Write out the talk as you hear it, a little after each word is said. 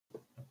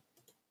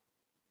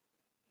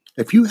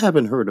If you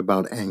haven't heard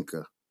about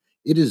Anchor,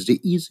 it is the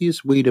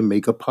easiest way to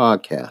make a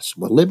podcast.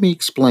 Well, let me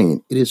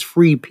explain. It is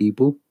free,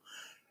 people.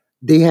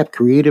 They have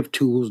creative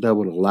tools that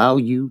will allow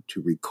you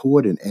to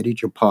record and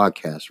edit your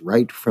podcast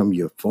right from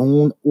your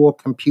phone or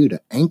computer.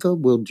 Anchor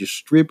will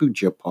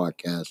distribute your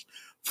podcast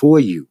for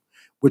you,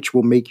 which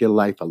will make your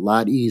life a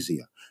lot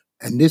easier.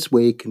 And this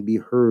way, it can be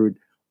heard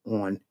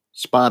on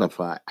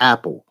Spotify,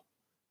 Apple,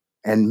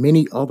 and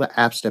many other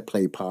apps that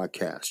play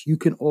podcasts. You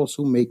can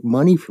also make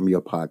money from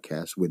your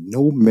podcast with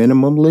no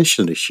minimum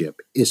listenership.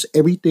 It's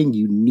everything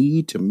you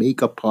need to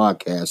make a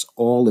podcast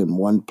all in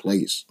one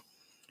place.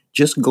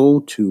 Just go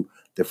to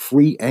the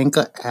free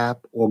Anchor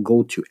app or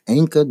go to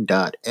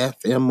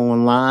anchor.fm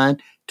online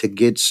to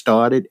get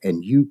started,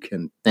 and you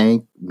can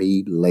thank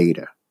me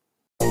later.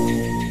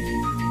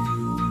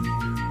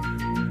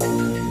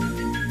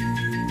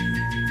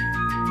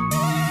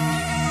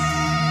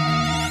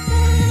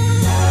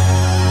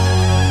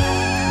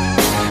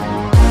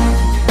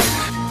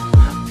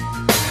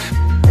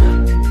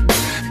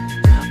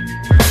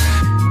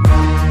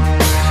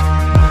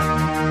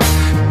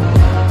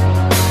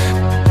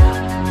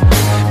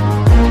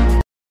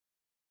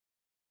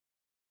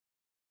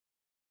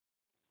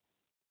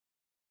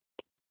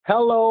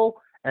 Hello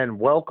and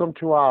welcome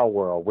to Our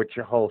World with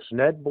your hosts,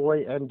 Ned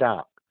Boy and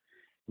Doc.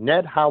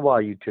 Ned, how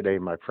are you today,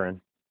 my friend?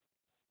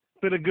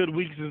 Been a good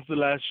week since the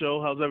last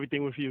show. How's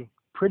everything with you?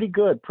 Pretty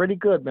good,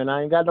 man.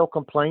 I ain't got no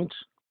complaints.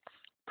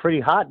 Pretty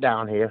hot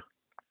down here.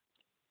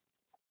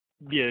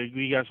 Yeah,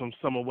 we got some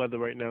summer weather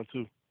right now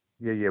too.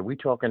 Yeah, we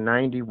talking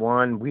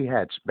 91. We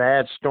had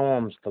bad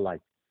storms for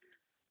like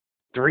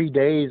 3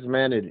 days,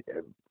 man.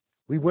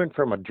 We went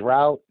from a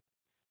drought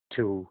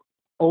to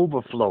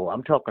overflow.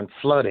 I'm talking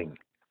flooding,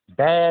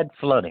 bad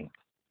flooding.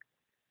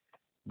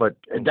 But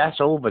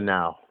that's over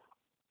now.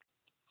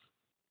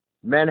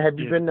 Man, have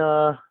you Yeah.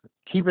 been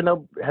keeping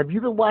up? Have you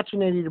been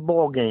watching any of the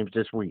ball games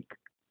this week?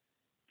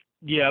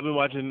 Yeah, I've been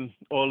watching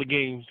all the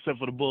games except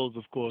for the Bulls,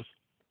 of course.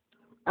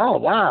 Oh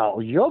wow,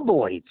 your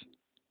boys.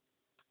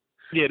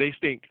 Yeah, they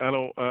stink.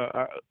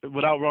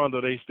 Without Rondo,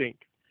 they stink.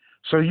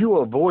 So you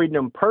avoid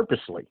them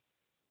purposely.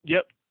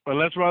 Yep.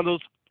 Unless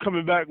Rondo's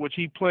coming back, which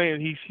he playing,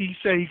 he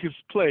said he could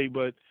play,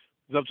 but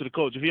it's up to the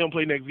coach. If he don't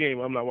play next game,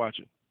 I'm not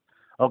watching.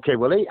 Okay,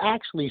 well they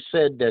actually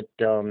said that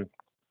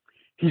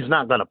he's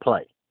not going to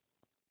play.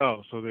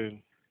 Oh, so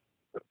then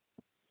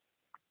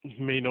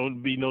may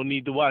be no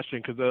need to watch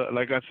him because,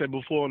 like I said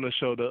before on the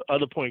show, the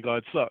other point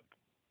guards suck.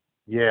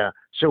 Yeah.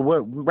 So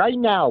right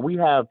now we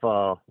have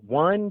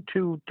 1,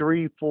 2,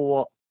 3,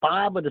 4,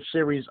 5 of the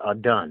series are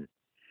done,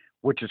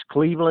 which is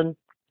Cleveland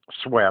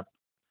swept,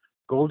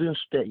 Golden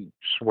State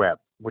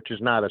swept, which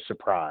is not a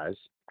surprise.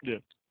 Yeah.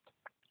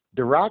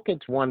 The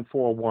Rockets won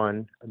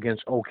 4-1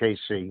 against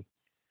OKC.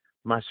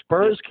 My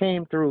Spurs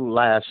came through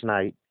last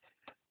night.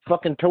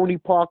 Fucking Tony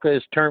Parker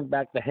has turned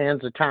back the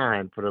hands of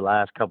time for the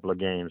last couple of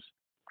games.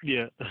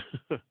 Yeah.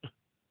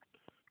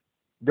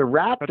 The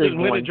Raptors I think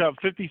Leonard won.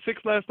 dropped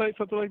 56 last night,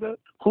 something like that.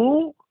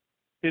 Who?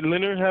 Did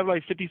Leonard have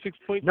like 56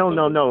 points?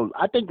 No.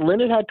 I think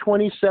Leonard had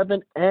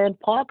 27 and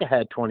Parker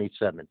had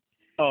 27.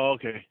 Oh,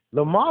 okay.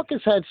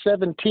 LaMarcus had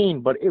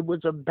 17, but it was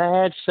a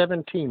bad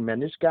 17,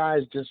 man. This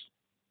guy's just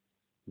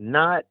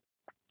not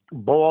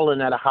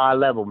balling at a high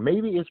level.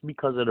 Maybe it's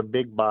because of the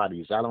big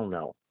bodies. I don't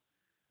know.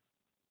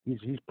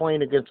 He's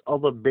playing against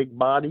other big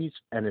bodies,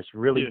 and it's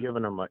really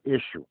giving him an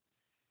issue.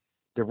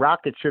 The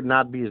Rockets should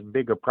not be as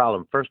big a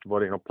problem. First of all,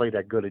 they don't play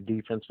that good a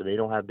defense, so they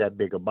don't have that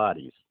big of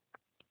bodies.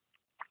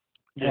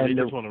 Yeah, they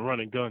just want to run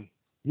and gun.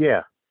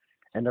 Yeah,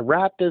 and the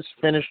Raptors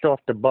finished off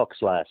the Bucks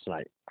last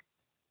night.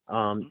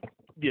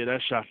 Yeah,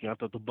 that's shocking. I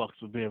thought the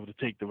Bucks would be able to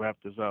take the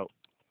Raptors out.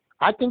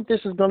 I think this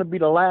is going to be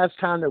the last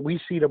time that we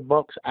see the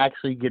Bucks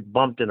actually get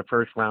bumped in the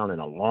first round in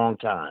a long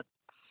time.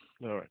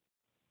 All right.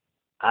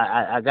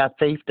 I got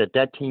faith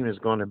that team is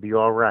going to be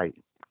all right.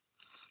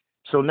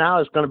 So now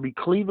it's going to be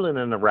Cleveland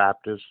and the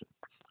Raptors.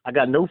 I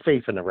got no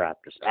faith in the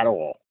Raptors at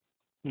all.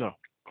 No,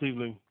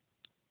 Cleveland,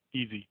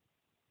 easy.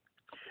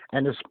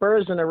 And the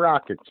Spurs and the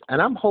Rockets. And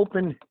I'm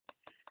hoping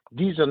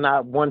these are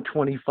not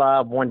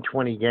 125,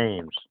 120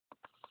 games.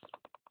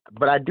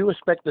 But I do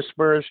expect the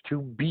Spurs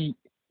to beat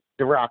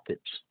the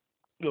Rockets.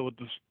 With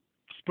the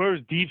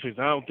Spurs defense,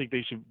 I don't think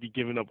they should be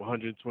giving up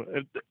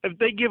 120. If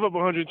they give up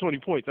 120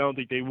 points, I don't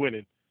think they're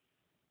winning.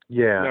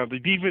 Yeah. Now, if the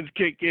defense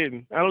kick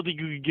in, I don't think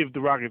you could give the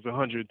Rockets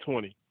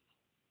 120.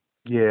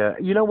 Yeah.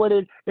 You know what?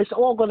 It's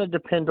all going to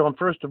depend on,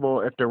 first of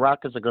all, if the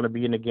Rockets are going to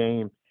be in the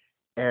game,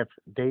 if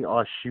they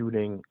are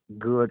shooting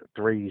good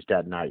threes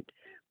that night.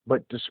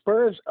 But the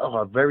Spurs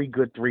are a very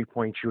good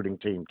three-point shooting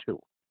team, too.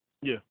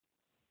 Yeah.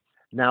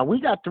 Now, we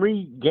got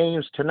 3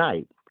 games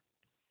tonight.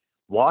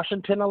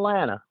 Washington,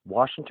 Atlanta.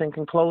 Washington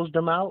can close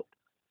them out.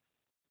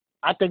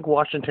 I think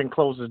Washington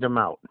closes them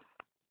out.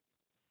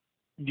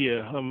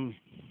 Yeah.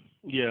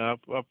 Yeah.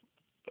 I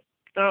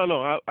don't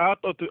know. I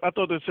thought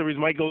the series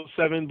might go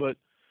 7, but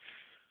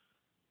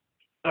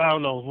I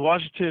don't know.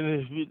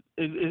 Washington,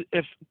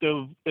 if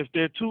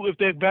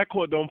their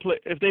backcourt don't play,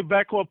 if their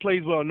backcourt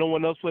plays well, no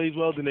one else plays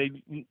well, then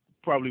they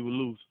probably will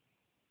lose.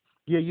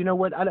 Yeah, you know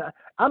what?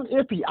 I'm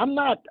iffy. I'm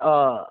not.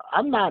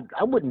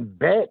 I wouldn't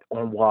bet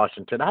on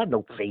Washington. I have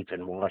no faith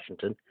in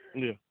Washington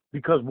Yeah.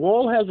 because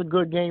Wall has a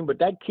good game, but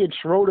that kid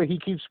Schroeder he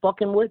keeps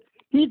fucking with,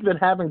 he's been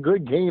having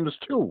good games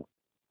too.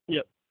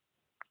 Yep.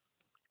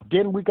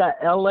 Then we got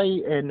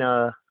L.A. and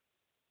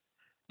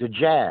the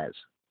Jazz.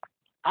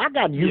 I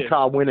got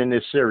Utah winning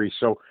this series,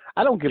 so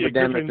I don't give a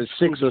damn if it's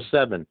 6 or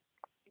 7.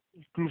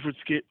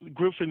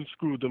 Griffin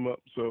screwed them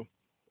up. So.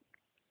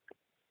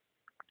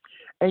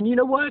 And you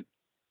know what?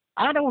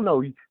 I don't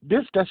know.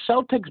 The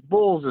Celtics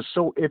Bulls is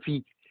so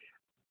iffy.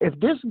 If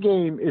this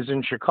game is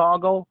in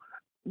Chicago,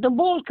 the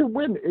Bulls could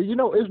win. You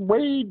know, it's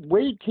Wade.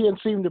 Wade can't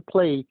seem to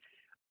play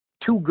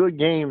 2 good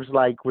games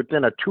like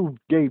within a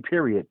 2-day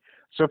period.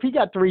 So if he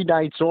got 3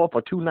 nights off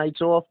or 2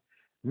 nights off,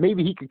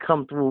 maybe he could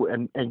come through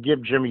and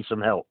give Jimmy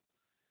some help.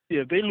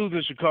 Yeah, if they lose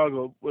in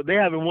Chicago, well, they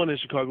haven't won in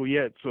Chicago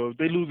yet. So if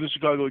they lose in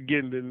Chicago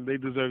again, then they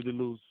deserve to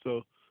lose.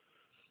 So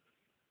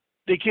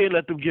they can't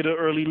let them get an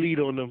early lead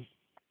on them.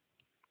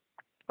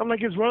 I'm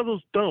like, it's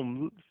Rondo's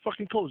dumb.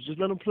 Fucking coach, just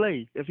let him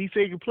play. If he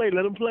say he can play,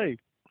 let him play.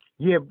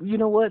 Yeah, you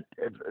know what?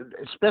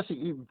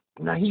 Especially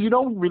now, you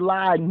don't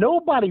rely.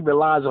 Nobody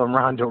relies on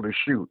Rondo to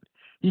shoot.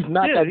 He's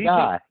not that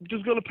guy. He's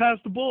just gonna pass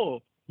the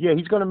ball. Yeah,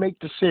 he's gonna make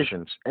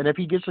decisions, and if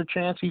he gets a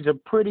chance, he's a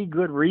pretty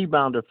good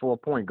rebounder for a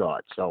point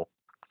guard. So.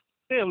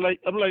 Yeah, I'm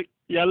like,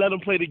 yeah, I let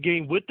him play the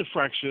game with the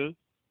fracture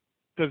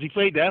because he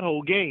played that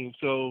whole game.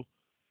 So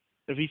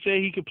if he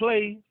say he could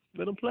play,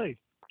 let him play.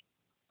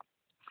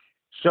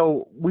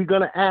 So we're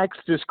going to ask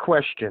this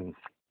question.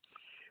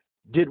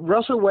 Did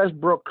Russell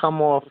Westbrook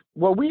come off?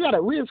 Well, we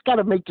just got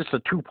to make this a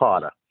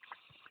 2-parter.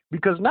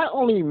 Because not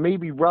only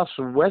maybe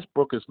Russell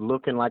Westbrook is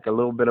looking like a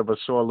little bit of a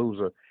sore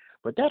loser,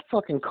 but that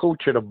fucking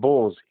coach of the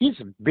Bulls, he's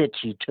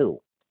bitchy too.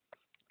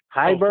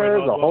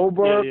 Heiberg or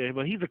Holberg. Yeah,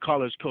 but he's a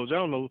college coach. I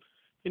don't know.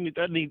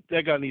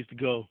 That guy needs to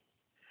go.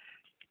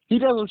 He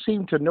doesn't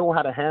seem to know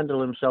how to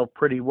handle himself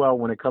pretty well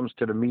when it comes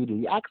to the media.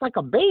 He acts like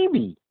a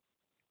baby.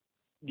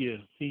 Yeah,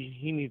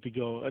 he needs to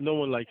go. No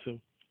one likes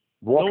him.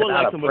 Walking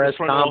out of press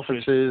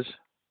conferences.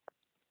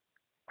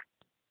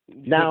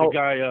 Now the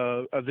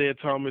guy Isaiah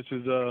Thomas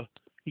is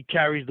he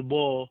carries the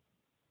ball,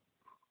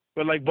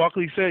 but like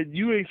Barkley said,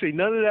 you ain't say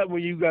none of that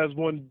when you guys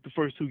won the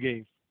first 2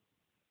 games.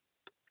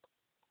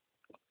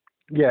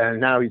 Yeah,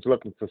 and now he's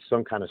looking for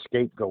some kind of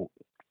scapegoat.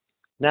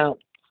 Now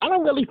I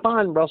don't really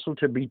find Russell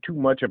to be too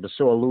much of a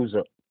sore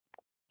loser.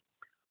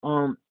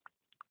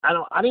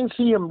 I didn't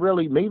see him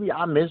really. Maybe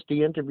I missed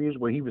the interviews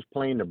where he was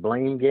playing the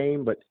blame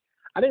game, but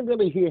I didn't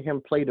really hear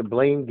him play the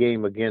blame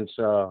game against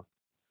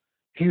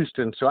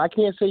Houston. So I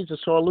can't say he's a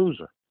sore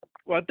loser.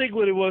 Well, I think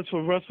what it was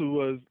for Russell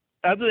was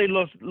after they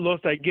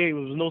lost that game,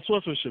 it was no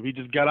sportsmanship. He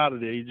just got out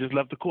of there. He just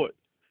left the court,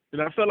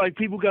 and I felt like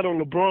people got on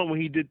LeBron when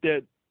he did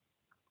that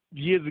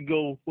years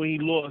ago when he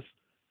lost.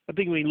 I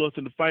think when he lost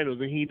in the finals,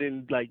 and he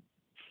didn't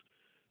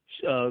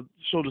show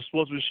the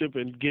sportsmanship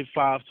and give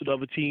fouls to the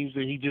other teams,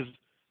 and he just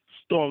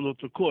stormed off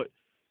the court.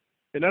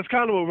 And that's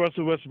kind of what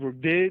Russell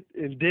Westbrook did.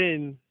 And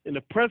then in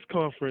the press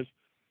conference,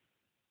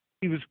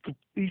 he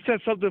said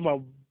something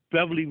about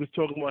Beverly was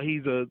talking about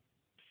he's a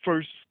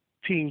first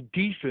team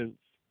defense.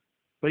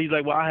 But he's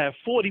like, well, I have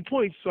 40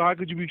 points, so how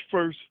could you be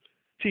first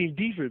team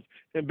defense?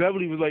 And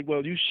Beverly was like,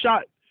 well, you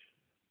shot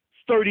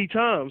 30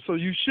 times, so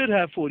you should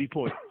have 40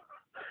 points.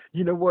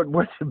 You know what?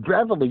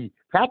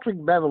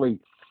 Patrick Beverly,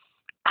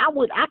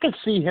 I could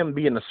see him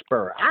being a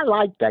Spur. I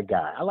like that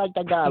guy. I like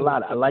that guy a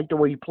lot. I like the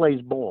way he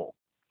plays ball.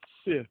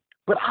 Yeah.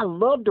 But I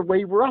love the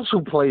way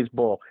Russell plays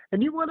ball.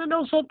 And you want to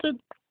know something?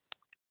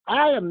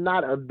 I am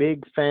not a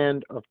big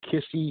fan of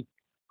kissy,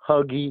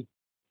 huggy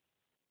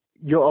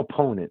your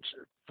opponents.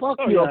 Fuck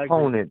your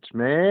opponents,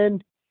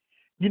 man.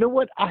 You know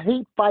what? I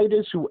hate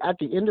fighters who, at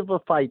the end of a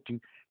fight,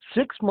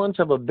 6 months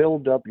of a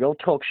build-up, you'll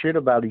talk shit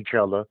about each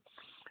other.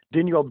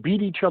 Then you'll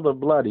beat each other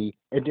bloody,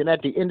 and then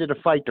at the end of the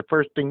fight, the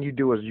first thing you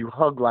do is you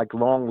hug like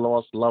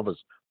long-lost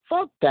lovers.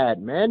 Fuck that,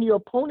 man. Your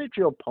opponent's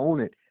your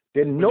opponent.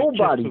 Then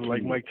nobody can.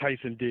 Like Mike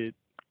Tyson did.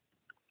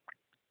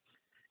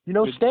 You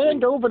know,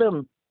 stand over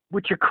them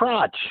with your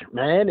crotch,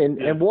 man,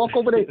 and walk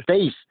over their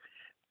face.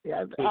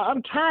 Yeah,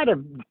 I'm tired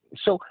of.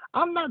 So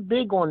I'm not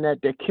big on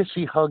that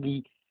kissy,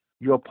 huggy,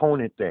 your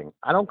opponent thing.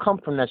 I don't come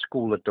from that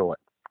school of thought.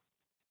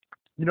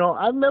 You know,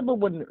 I remember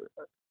when.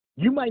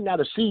 You might not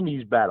have seen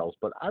these battles,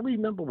 but I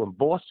remember when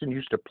Boston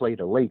used to play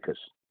the Lakers.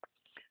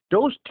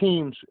 Those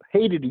teams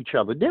hated each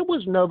other. There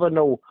was never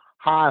no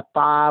high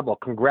five or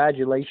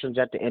congratulations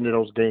at the end of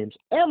those games,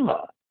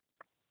 ever.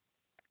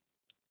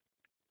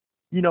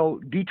 You know,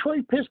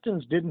 Detroit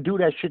Pistons didn't do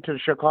that shit to the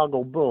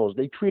Chicago Bulls.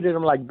 They treated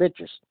them like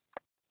bitches.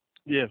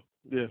 Yeah.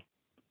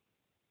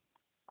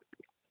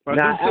 I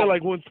do feel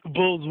like once the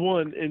Bulls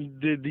won and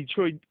the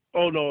Detroit,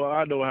 oh no,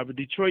 I know what happened.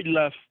 Detroit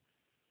left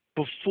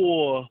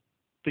before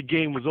the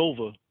game was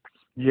over.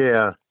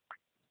 Yeah.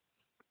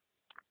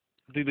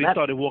 I think they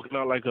started walking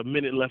out like a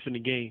minute left in the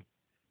game.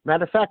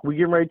 Matter of fact, we're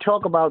getting ready to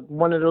talk about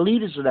one of the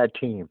leaders of that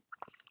team,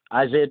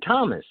 Isaiah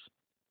Thomas.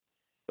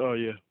 Oh,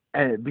 yeah.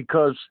 And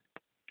because,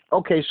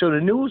 okay, so the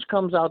news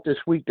comes out this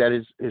week that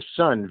his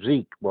son,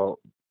 Zeke, well,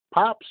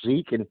 Pop,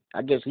 Zeke, and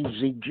I guess he's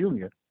Zeke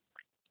Jr.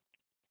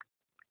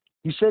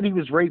 He said he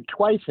was raped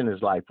twice in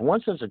his life,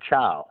 once as a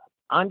child.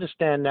 I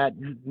understand that.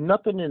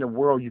 Nothing in the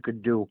world you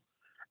could do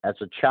as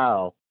a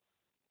child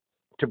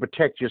to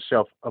protect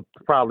yourself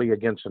probably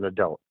against an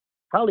adult,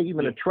 probably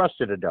even a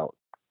trusted adult.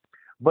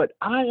 But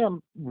I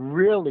am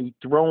really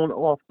thrown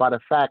off by the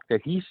fact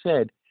that he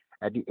said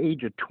at the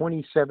age of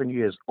 27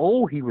 years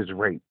old he was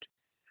raped.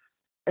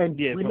 And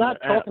we're not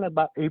talking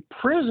about a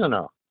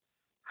prisoner.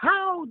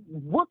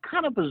 What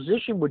kind of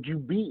position would you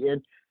be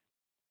in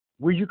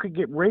where you could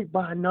get raped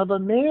by another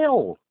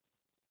male?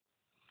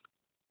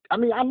 I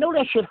mean, I know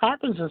that shit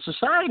happens in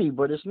society,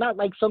 but it's not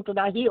like something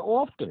I hear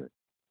often.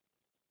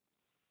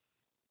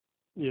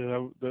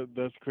 Yeah,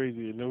 that's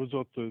crazy. And it was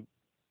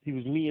he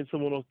was meeting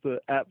someone off the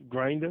app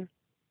Grinder.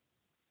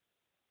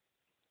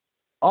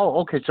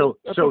 Oh, okay. So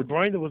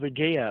Grinder was a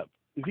gay app.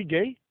 Is he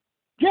gay?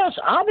 Yes,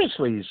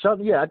 obviously.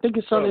 I think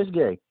his son is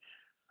gay.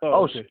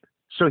 Oh, okay.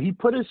 So he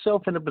put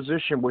himself in a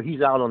position where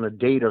he's out on a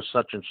date or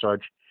such and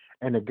such,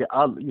 and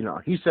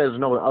he says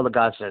no. The other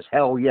guy says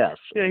hell yes.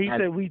 Yeah, he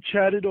said we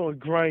chatted on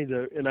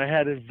Grinder, and I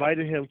had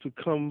invited him to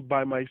come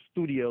by my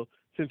studio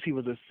since he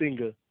was a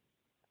singer.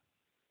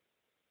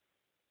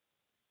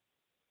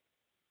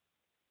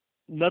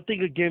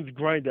 Nothing against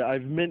Grinder.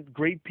 I've met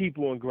great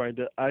people on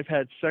Grinder. I've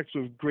had sex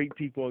with great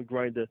people on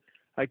Grinder.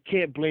 I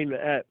can't blame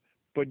the app,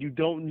 but you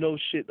don't know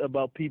shit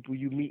about people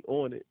you meet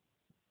on it.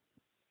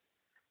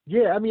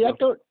 Yeah, I mean, I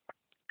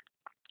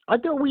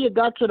thought we had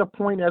got to the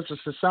point as a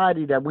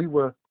society that we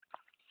were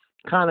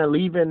kind of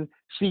leaving.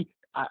 See,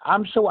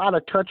 I'm so out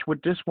of touch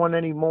with this one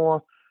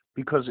anymore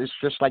because it's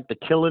just like the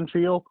killing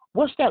field.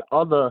 What's that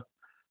other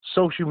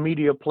social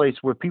media place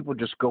where people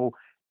just go?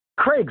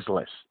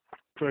 Craigslist.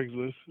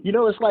 You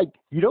know, it's like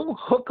you don't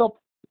hook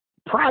up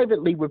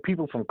privately with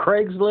people from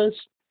Craigslist.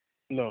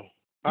 No.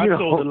 I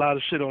sold a lot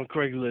of shit on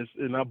Craigslist,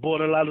 and I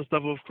bought a lot of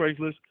stuff off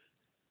Craigslist.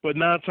 But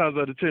 9 times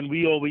out of 10,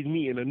 we always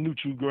meet in a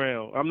neutral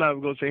ground. I'm not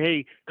going to say,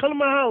 hey, come to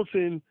my house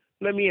and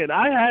let me in.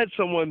 I had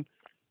someone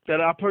that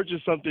I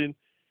purchased something,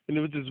 and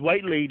it was this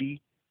white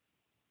lady.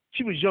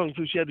 She was young,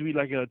 so she had to be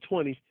like in her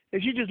 20s.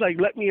 And she just like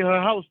let me in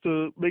her house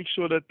to make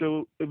sure that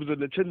it was a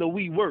Nintendo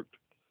Wii worked.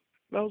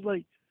 And I was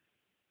like,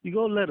 you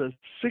gonna let a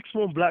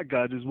 6'1" black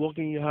guy just walk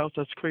in your house?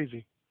 That's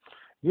crazy.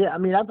 Yeah, I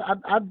mean,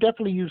 I've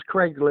definitely used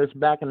Craigslist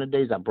back in the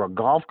days. I brought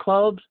golf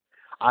clubs.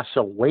 I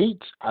sold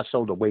weights. I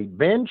sold a weight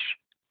bench.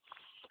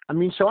 I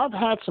mean, so I've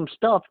had some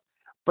stuff,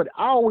 but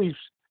I always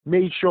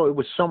made sure it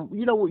was some.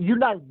 You know, you're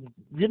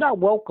not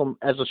welcome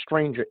as a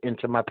stranger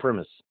into my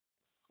premise.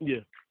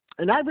 Yeah.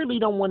 And I really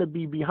don't want to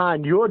be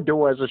behind your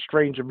door as a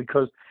stranger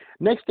because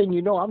next thing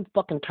you know, I'm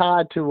fucking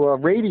tied to a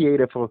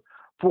radiator for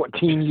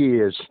 14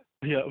 years.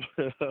 Yeah.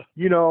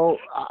 You know,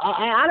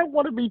 I don't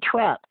want to be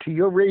trapped to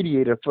your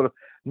radiator for the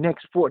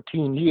next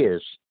 14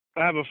 years.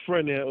 I have a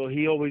friend there.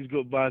 He always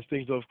buys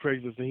things off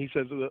Craigslist, and he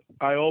says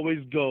I always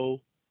go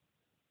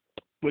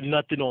with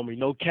nothing on me,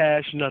 no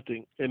cash,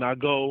 nothing, and I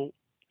go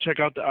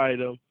check out the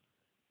item,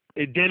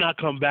 and then I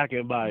come back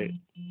and buy it.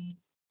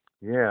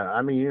 Yeah,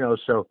 I mean, you know,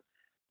 so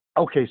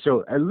okay,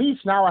 so at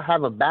least now I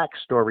have a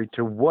backstory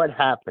to what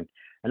happened,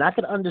 and I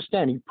can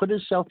understand. He put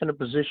himself in a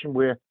position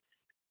where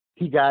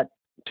he got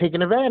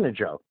taken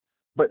advantage of.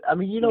 But I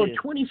mean, you know,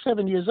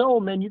 27 years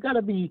old, man, you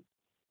gotta be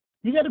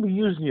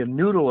using your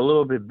noodle a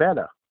little bit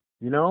better,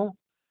 you know?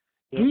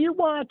 Yep. Do you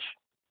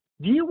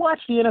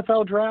watch the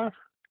NFL draft?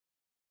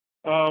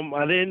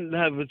 I didn't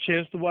have a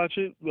chance to watch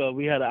it. Well,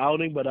 we had an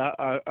outing, but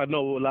I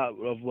know a lot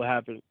of what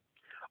happened.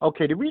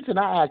 Okay, the reason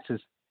I ask is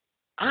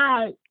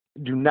I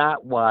do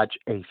not watch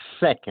a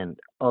second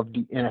of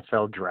the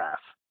NFL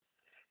draft.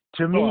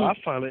 To me, I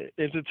find it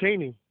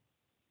entertaining.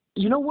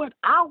 You know what?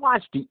 I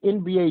watch the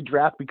NBA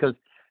draft because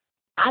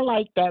I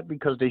like that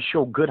because they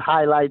show good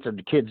highlights of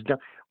the kids.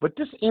 But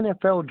this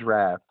NFL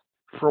draft,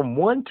 from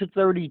 1 to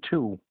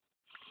 32,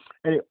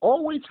 and it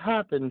always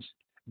happens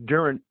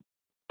during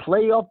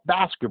playoff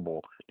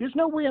basketball. There's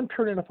no way I'm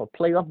turning off a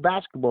playoff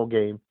basketball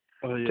game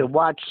to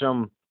watch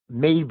some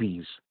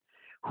maybes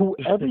who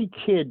every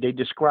kid they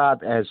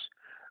describe as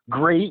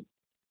great,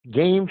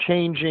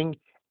 game-changing,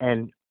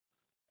 and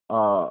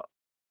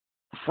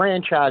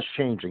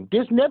franchise-changing.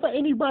 There's never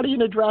anybody in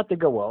the draft that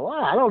go, well,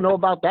 I don't know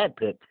about that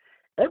pick.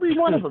 Every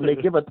one of them they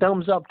give a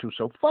thumbs up to,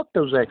 so fuck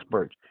those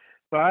experts.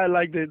 But I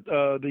liked it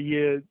the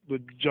year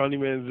with Johnny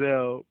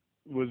Manziel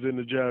was in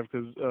the draft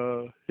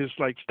because his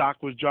stock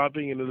was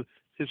dropping and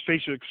his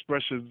facial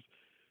expressions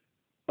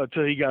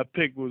until he got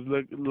picked was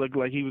looked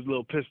like he was a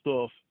little pissed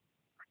off.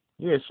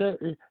 Yeah,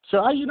 so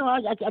I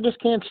just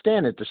can't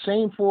stand it. The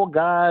same 4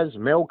 guys,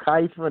 Mel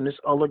Kiper and this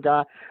other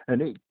guy,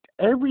 and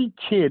every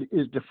kid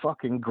is the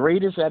fucking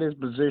greatest at his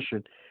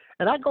position.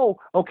 And I go,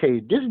 okay,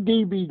 this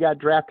DB got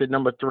drafted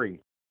number 3.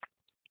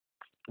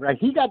 Right?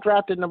 He got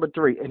drafted number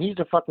 3, and he's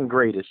the fucking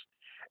greatest.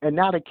 And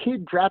now the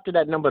kid drafted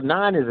at number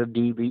 9 is a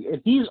DB,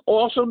 and he's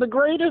also the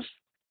greatest?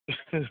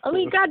 I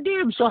mean,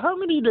 goddamn, so how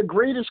many of the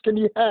greatest can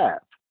you have?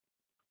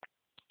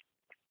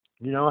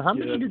 You know, how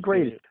many of the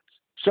greatest?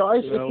 So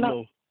it's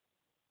not...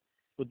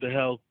 what the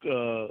hell,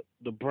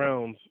 the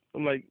Browns.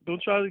 I'm like,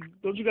 don't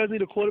you guys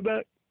need a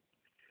quarterback?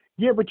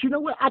 Yeah, but you know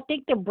what? I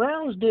think the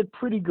Browns did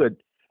pretty good.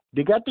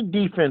 They got the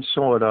defense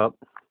sorted up,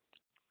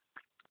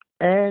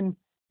 and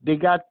they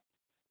got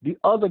the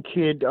other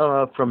kid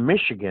from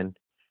Michigan.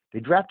 They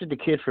drafted the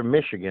kid from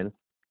Michigan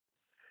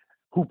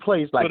who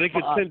plays like.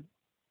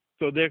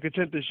 So they're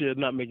content this year,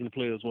 not making the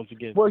playoffs once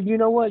again. Well, you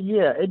know what?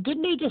 Yeah, and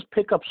didn't they just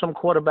pick up some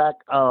quarterback?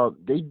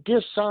 They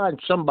just signed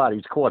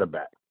somebody's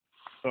quarterback.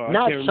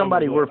 Not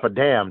somebody worth a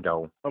damn,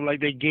 though. I'm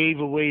like, they gave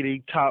away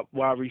the top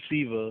wide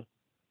receiver,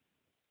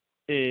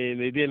 and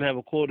they didn't have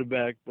a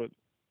quarterback, but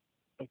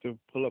I have to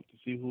pull up to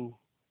see who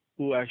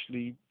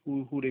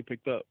they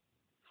picked up.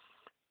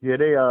 Yeah,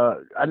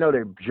 I know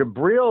they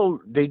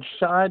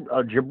signed,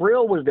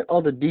 Jabril was the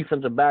other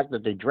defensive back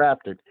that they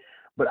drafted,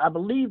 but I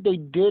believe they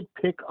did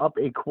pick up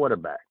a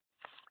quarterback.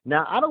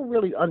 Now, I don't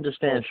really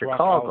understand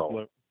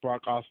Chicago.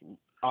 Brock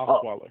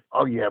Osweiler.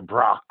 Oh, yeah,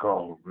 Brock.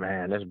 Oh,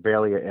 man, that's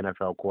barely an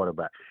NFL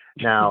quarterback.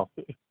 Now,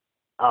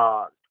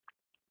 I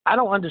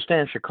don't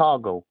understand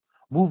Chicago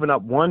moving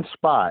up one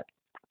spot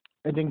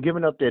and then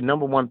giving up their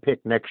number one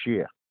pick next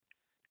year.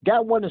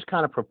 That one is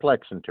kind of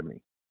perplexing to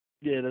me.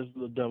 Yeah, that's a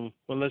little dumb.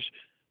 Unless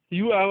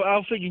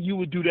I figure you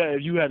would do that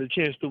if you had a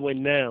chance to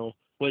win now,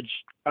 which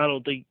I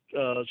don't think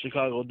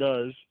Chicago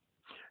does.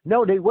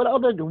 No, what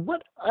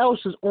else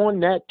is on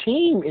that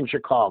team in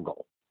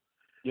Chicago?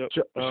 Yep.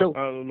 So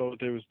I don't know what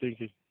they was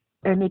thinking.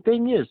 And the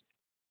thing is,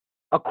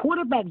 a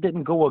quarterback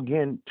didn't go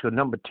again to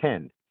number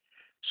 10.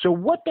 So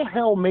what the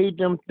hell made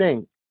them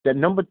think that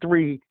number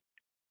 3,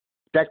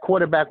 that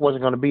quarterback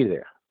wasn't going to be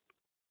there?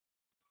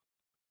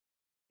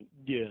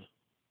 Yeah.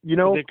 You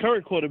know, their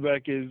current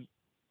quarterback is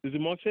it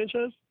Mark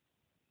Sanchez?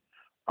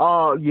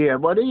 Oh, yeah.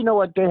 Well, you know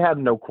what? They have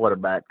no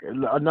quarterback.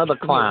 Another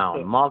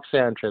clown. Mark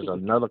Sanchez,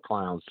 another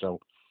clown. So,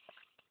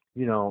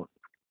 you know.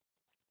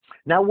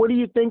 Now, what do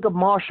you think of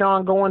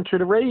Marshawn going to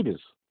the Raiders?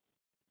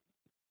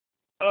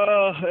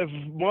 If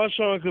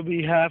Marshawn could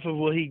be half of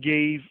what he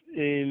gave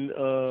in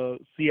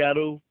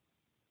Seattle,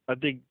 I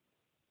think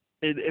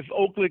if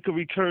Oakland could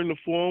return to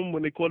form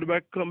when the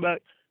quarterback come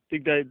back, I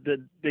think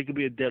that they could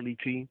be a deadly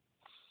team.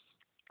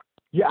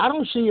 Yeah, I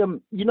don't see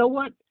him. You know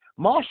what?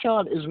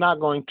 Marshawn is not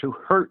going to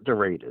hurt the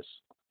Raiders.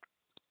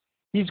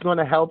 He's going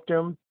to help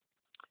them.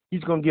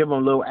 He's going to give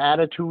them a little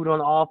attitude on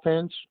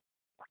offense.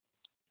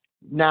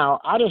 Now,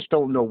 I just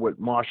don't know what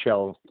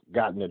Marshall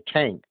got in the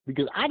tank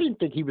because I didn't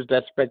think he was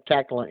that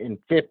spectacular in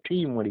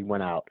 15 when he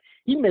went out.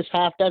 He missed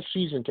half that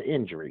season to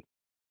injury.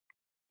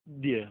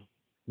 Yeah.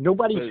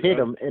 Nobody's hit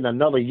him in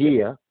another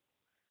year.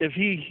 If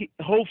he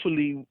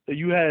hopefully,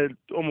 you had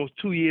almost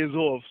 2 years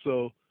off,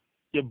 so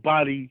your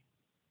body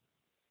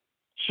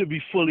should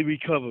be fully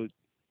recovered.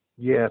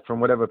 Yeah, from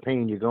whatever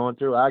pain you're going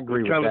through. I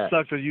agree with that. It kind of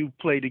sucks that you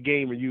play the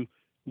game and you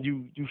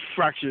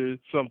fracture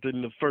something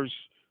in the first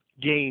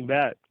game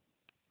back.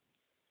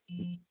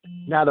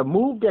 Now, the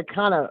move that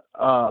kind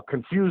of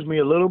confused me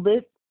a little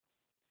bit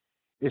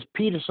is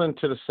Peterson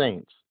to the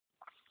Saints.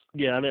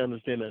 Yeah, I didn't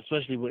understand that,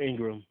 especially with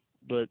Ingram.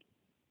 But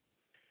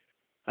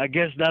I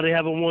guess now they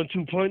have a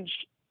 1-2 punch.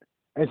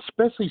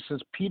 Especially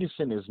since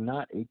Peterson is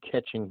not a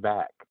catching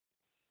back.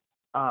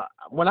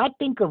 When I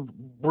think of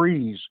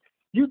Breeze,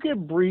 you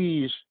get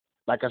Breeze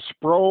like a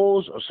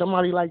Sproles or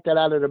somebody like that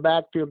out of the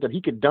backfield that he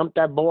could dump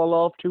that ball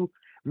off to,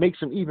 makes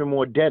him even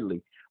more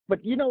deadly.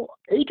 But, you know,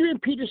 Adrian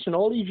Peterson,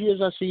 all these years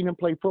I've seen him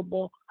play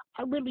football,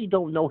 I really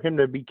don't know him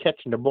to be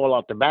catching the ball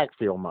out the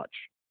backfield much.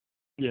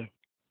 Yeah.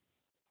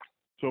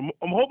 So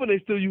I'm hoping they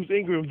still use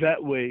Ingram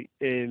that way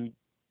and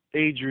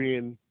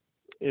Adrian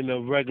in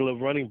a regular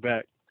running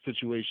back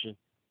situation.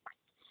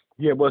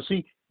 Yeah, well,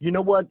 see, you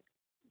know what?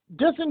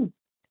 Doesn't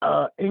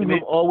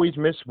Ingram always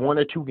miss 1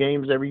 or 2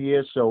 games every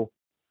year? So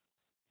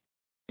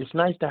it's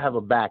nice to have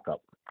a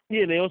backup.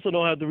 Yeah, they also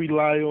don't have to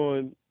rely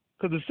on –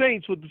 because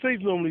what the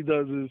Saints normally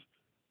does is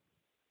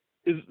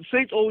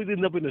Saints always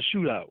end up in a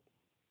shootout.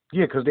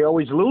 Yeah, because they're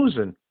always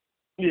losing.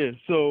 Yeah,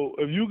 so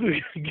if you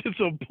could get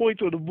some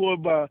points on the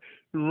board by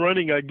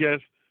running, I guess,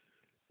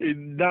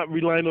 and not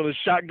relying on a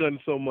shotgun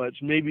so much,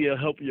 maybe it'll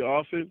help your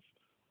offense.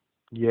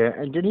 Yeah,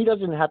 and then he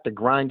doesn't have to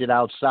grind it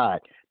outside.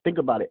 Think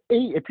about it.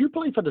 If you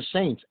play for the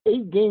Saints,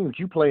 8 games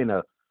you play in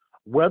a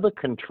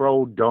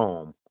weather-controlled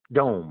dome.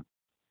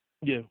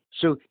 Yeah.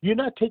 So you're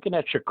not taking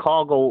that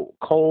Chicago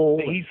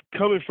cold. And he's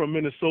coming from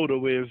Minnesota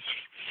where it's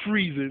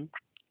freezing.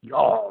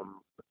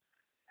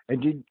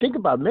 And you think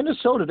about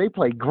Minnesota, they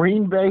play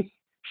Green Bay,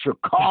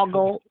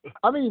 Chicago.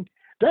 I mean,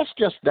 that's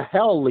just the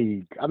hell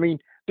league. I mean,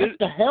 that's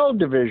the hell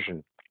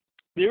division.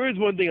 There is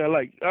one thing I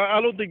like. I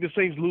don't think the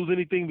Saints lose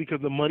anything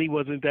because the money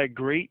wasn't that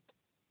great,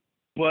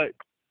 but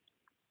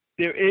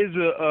there is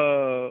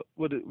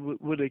what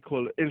do they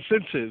call it?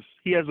 Incentives.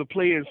 He has a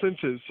player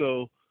incentive,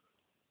 so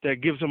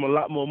that gives him a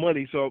lot more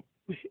money. So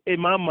in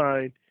my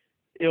mind,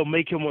 it'll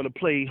make him want to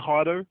play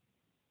harder.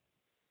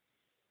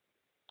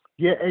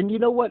 Yeah, and you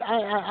know what?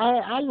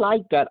 I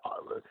like that.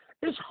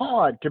 It's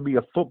hard to be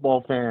a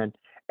football fan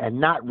and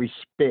not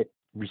respect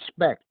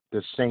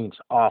the Saints'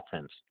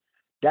 offense.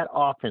 That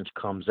offense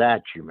comes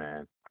at you,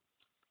 man.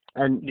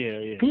 And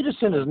Yeah.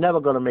 Peterson is never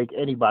going to make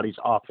anybody's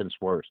offense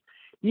worse.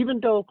 Even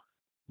though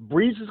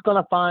Breeze is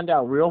going to find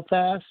out real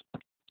fast,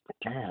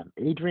 damn,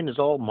 Adrian is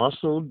all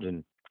muscled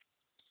and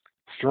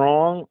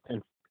strong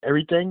and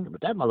everything,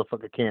 but that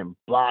motherfucker can't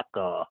block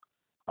a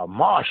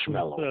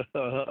marshmallow.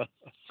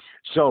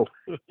 So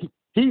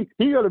he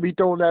going to be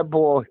throwing that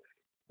ball.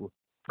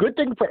 Good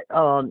thing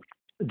for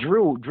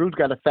Drew. Drew's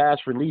got a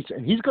fast release,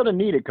 and he's going to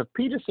need it because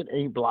Peterson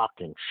ain't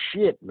blocking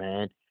shit,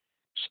 man.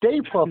 Stay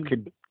Puft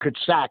could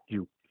sack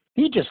you.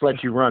 He just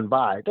let you run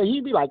by.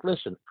 He'd be like,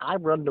 listen, I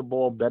run the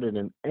ball better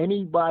than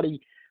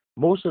anybody,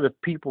 most of the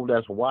people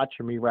that's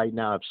watching me right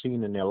now have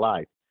seen in their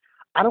life.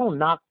 I don't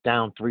knock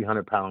down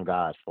 300-pound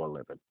guys for a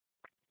living.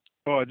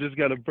 Oh, I just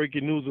got a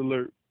breaking news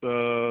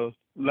alert.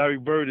 Larry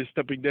Bird is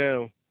stepping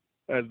down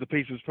as the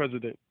Pacers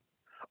president.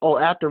 Oh,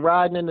 after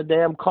riding in the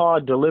damn car,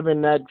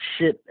 delivering that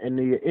shit in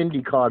the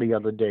Indy car the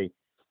other day.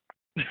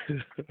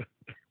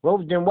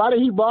 Well, then why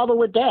did he bother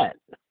with that?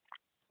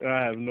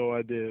 I have no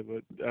idea,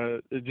 but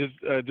it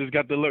just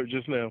got the alert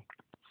just now.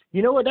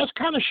 You know what? That's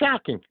kind of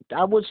shocking.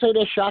 I would say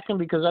that's shocking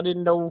because I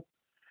didn't know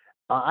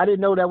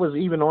that was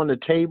even on the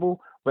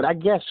table. But I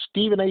guess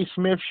Stephen A.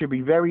 Smith should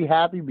be very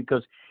happy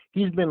because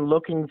he's been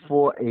looking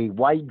for a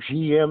white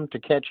GM to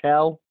catch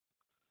hell,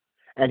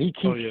 and he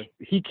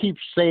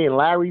keeps saying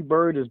Larry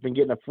Bird has been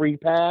getting a free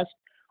pass.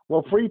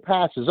 Well, free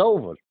pass is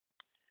over.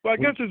 Well, I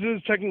guess this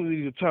is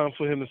technically the time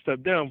for him to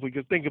step down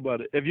because think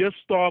about it. If your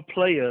star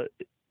player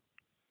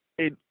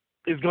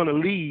is going to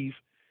leave,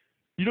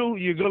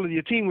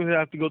 your team will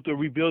have to go through a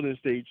rebuilding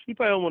stage. He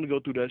probably don't want to go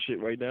through that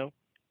shit right now.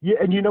 Yeah,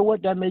 and you know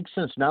what? That makes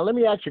sense. Now, let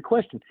me ask you a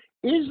question.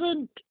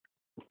 Isn't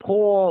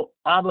Paul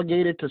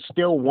obligated to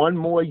still one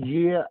more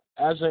year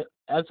as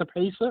a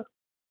Pacer?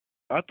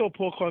 I thought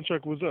Paul's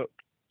contract was up.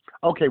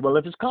 Okay, well,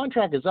 if his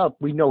contract is up,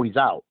 we know he's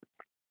out.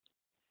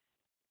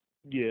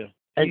 Yeah.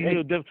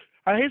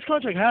 His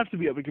contract has to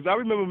be up because I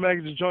remember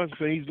Magic Johnson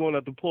saying he's going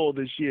after Paul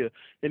this year.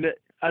 And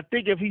I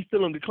think if he's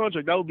still under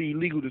contract, that would be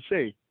illegal to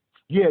say.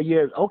 Yeah.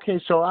 Okay,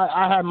 so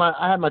I had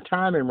my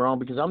timing wrong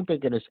because I'm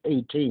thinking it's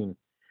 18.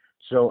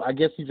 So I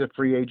guess he's a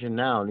free agent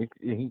now, and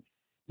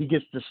he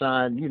gets to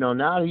sign.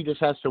 Now he just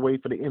has to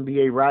wait for the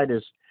NBA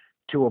writers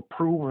to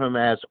approve him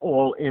as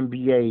All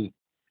NBA,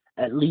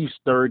 at least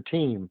third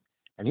team,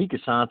 and he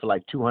could sign for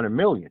like $200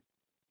 million.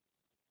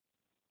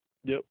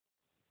 Yep.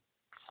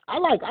 I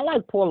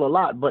like Paul a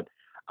lot, but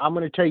I'm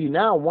going to tell you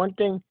now one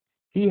thing: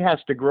 he has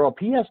to grow up.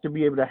 He has to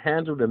be able to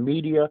handle the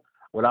media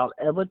without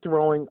ever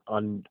throwing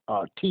a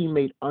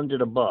teammate under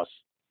the bus.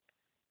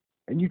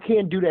 And you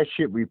can't do that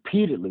shit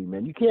repeatedly,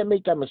 man. You can't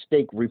make that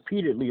mistake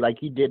repeatedly like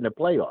he did in the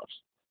playoffs.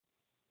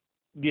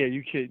 Yeah,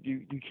 you can't.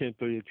 You can't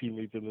throw your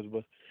teammates under the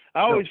bus.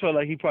 I always felt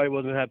like he probably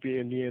wasn't happy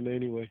in Indiana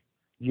anyway.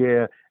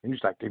 Yeah, and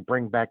he's like, they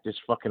bring back this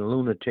fucking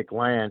lunatic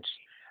Lance,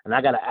 and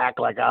I got to act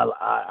like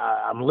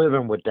I'm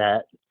living with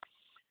that.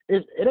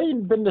 It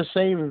ain't been the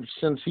same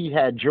since he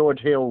had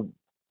George Hill.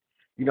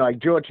 Like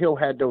George Hill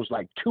had those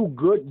like two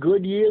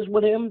good years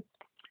with him.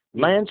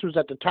 Lance was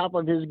at the top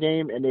of his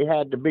game, and they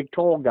had the big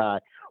tall guy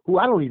who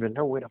I don't even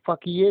know where the fuck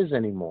he is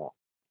anymore.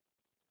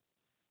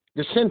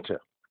 The center.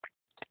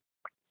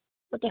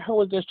 What the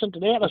hell is their center?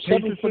 They had a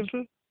 7-foot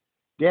center.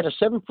 They had a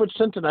 7-foot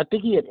center, and I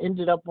think he had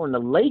ended up on the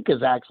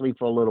Lakers actually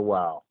for a little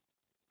while.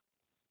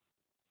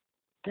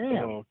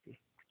 Damn. Oh, okay.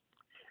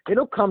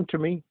 It'll come to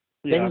me.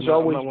 Yeah, Things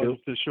always do.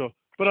 For sure.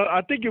 But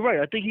I think you're right.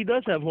 I think he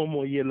does have one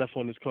more year left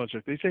on his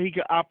contract. They say he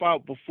could opt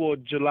out before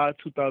July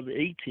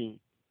 2018.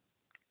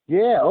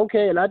 Yeah,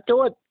 okay. And I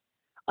thought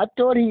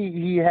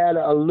he had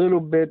a little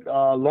bit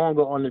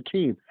longer on the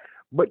team.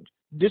 But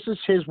this is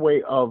his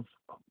way of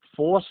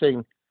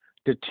forcing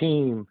the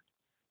team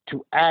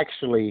to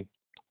actually,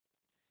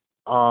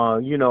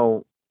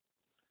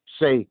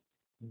 say,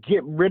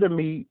 get rid of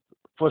me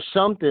for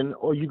something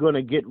or you're going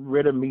to get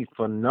rid of me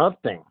for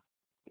nothing.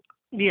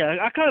 Yeah,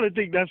 I kind of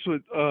think that's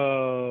what.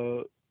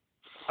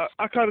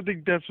 I kind of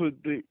think that's what.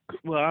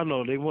 I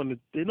know they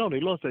wanted. They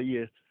lost that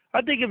year.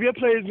 I think if your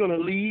player's gonna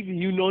leave and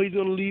you know he's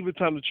gonna leave, it's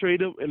time to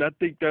trade him. And I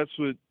think that's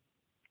what.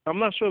 I'm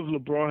not sure if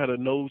LeBron had a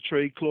no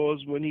trade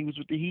clause when he was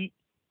with the Heat,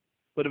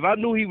 but if I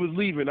knew he was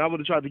leaving, I would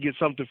have tried to get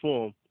something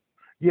for him.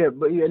 Yeah,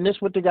 and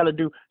that's what they got to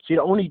do. See,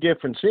 the only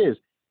difference is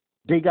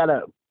they got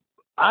to.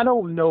 I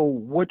don't know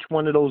which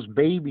one of those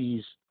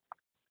babies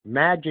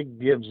Magic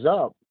gives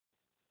up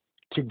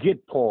to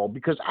get Paul,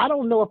 because I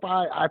don't know if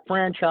I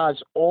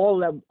franchise all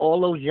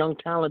those young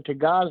talented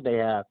guys they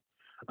have,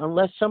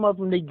 unless some of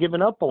them they've given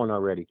up on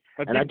already.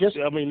 I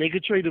mean, they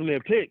could trade them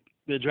their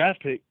draft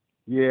pick.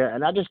 Yeah,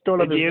 and I just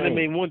thought of his name. The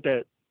may want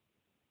that.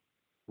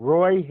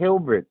 Roy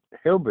Hilbert.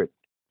 Oh,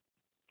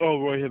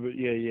 Roy Hilbert.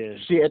 Yeah.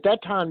 See, at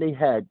that time they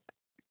had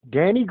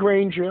Danny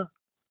Granger,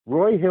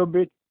 Roy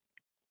Hilbert,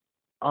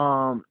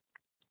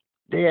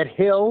 they had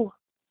Hill,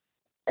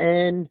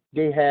 and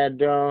they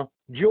had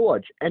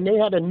George, and they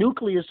had a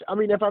nucleus. I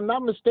mean, if I'm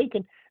not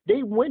mistaken,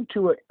 they went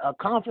to a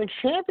conference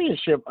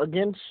championship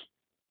against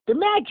the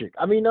Magic.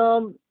 I mean,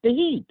 the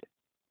Heat.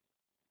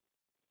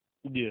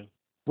 Yeah.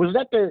 Was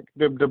that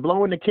the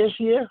blow in the kiss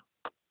year?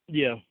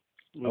 Yeah.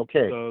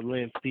 Okay.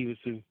 Lance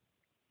Stevenson.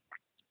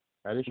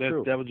 That is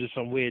true. That was just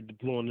some weird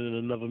blowing in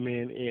another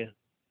man's ear.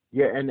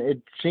 Yeah, and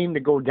it seemed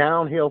to go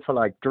downhill for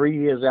like 3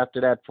 years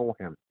after that for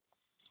him.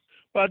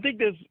 But I think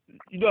there's,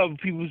 how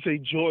people who say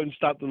Jordan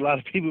stopped a lot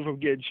of people from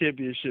getting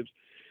championships.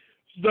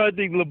 So I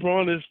think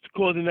LeBron is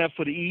causing that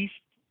for the East.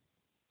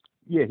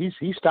 Yeah,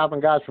 he's stopping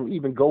guys from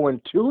even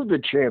going to the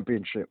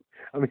championship.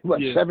 I mean,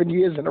 what, Yeah. 7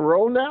 years in a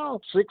row now?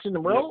 6 in a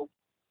row?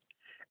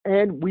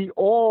 And we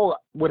all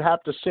would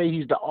have to say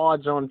he's the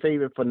odds-on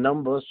favorite for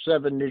number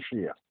 7 this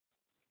year.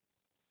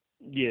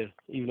 Yeah,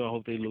 even though I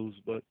hope they lose,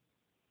 but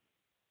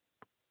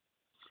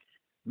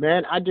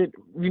Man, I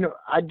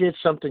did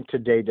something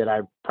today that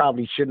I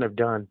probably shouldn't have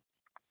done.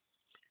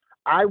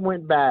 I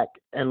went back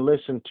and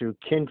listened to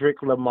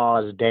Kendrick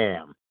Lamar's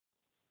Damn.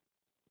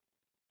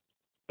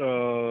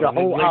 The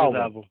whole his latest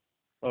album.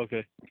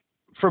 Okay.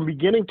 From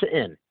beginning to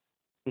end.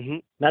 Mm-hmm.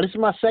 Now, this is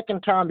my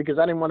second time because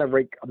I didn't want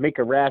to make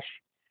a rash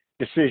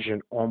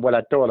decision on what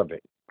I thought of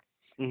it.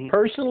 Mm-hmm.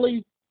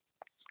 Personally,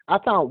 I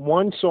found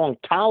one song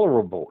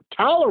tolerable,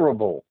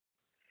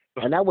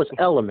 and that was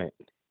Element.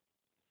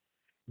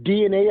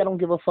 DNA, I don't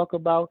give a fuck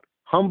about.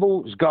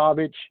 Humble is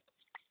garbage.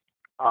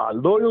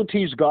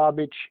 Loyalty is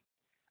garbage.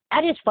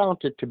 I just found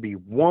it to be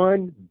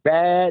one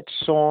bad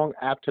song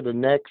after the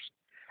next,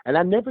 and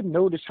I never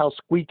noticed how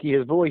squeaky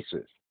his voice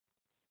is.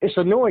 It's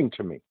annoying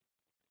to me.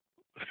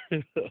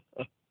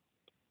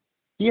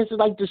 He has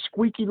like this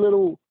squeaky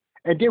little,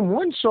 and then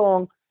one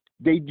song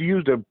they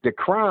use the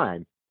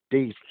crime.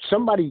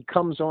 Somebody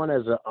comes on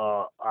as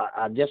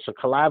I guess a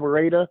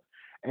collaborator,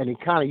 and he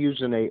kind of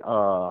using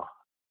a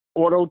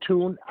auto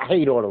tune. I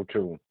hate auto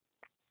tune.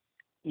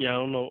 Yeah, I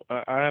don't know.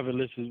 I haven't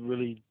listened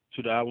really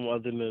to the album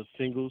other than the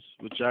singles,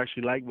 which I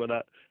actually like, but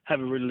I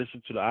haven't really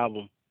listened to the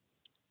album.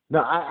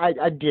 No,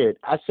 I did.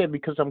 I said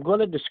because I'm going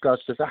to discuss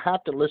this, I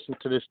have to listen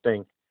to this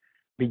thing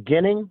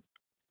beginning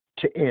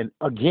to end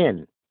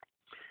again.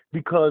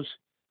 Because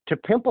To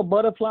Pimp a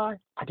Butterfly,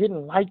 I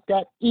didn't like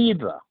that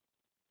either.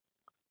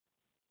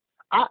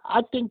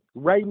 I think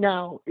right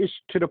now it's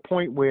to the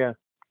point where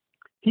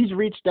he's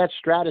reached that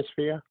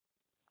stratosphere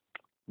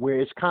where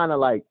it's kind of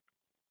like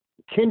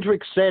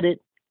Kendrick said it,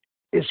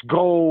 it's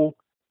gold,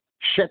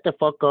 shut the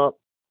fuck up,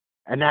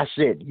 and that's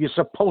it. You're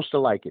supposed to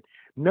like it.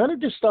 None of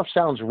this stuff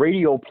sounds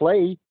radio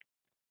play.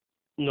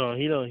 No,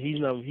 he don't.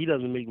 He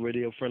doesn't make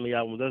radio friendly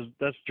albums.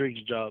 That's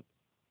Drake's job.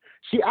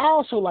 See, I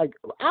also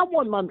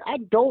I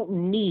don't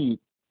need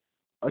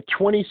a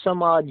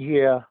 20-some-odd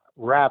year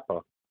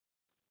rapper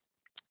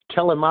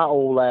telling my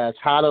old ass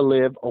how to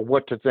live or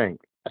what to think.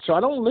 So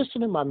I don't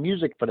listen to my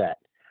music for that.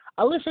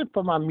 I listen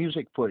for my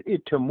music for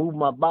it to move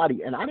my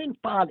body, and I didn't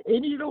find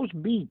any of those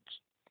beats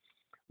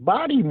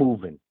body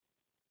moving.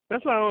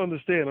 That's what I don't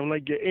understand. I'm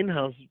like, your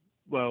in-house,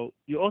 well,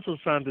 you also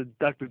signed to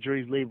Dr.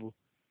 Dre's label.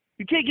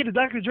 You can't get a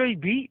Dr. Dre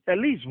beat, at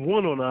least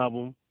one on the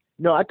album.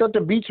 No, I thought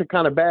the beats are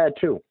kind of bad,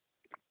 too.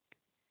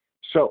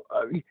 So,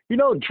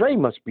 Dre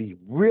must be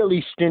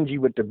really stingy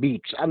with the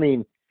beats. I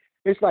mean,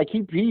 it's like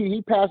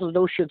he passes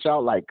those shits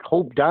out like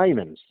Hope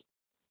Diamonds.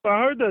 I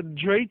heard that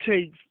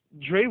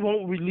Dre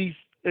won't release,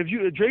 if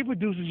Dre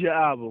produces your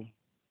album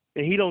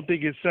and he don't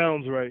think it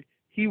sounds right,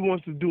 he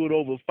wants to do it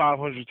over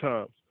 500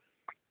 times.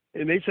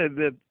 And they said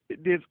that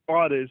there's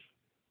artists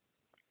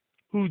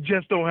who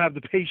just don't have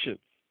the patience.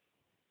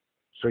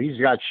 So he's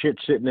got shit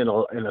sitting in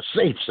a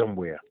safe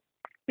somewhere.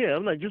 Yeah,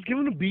 I'm like, just give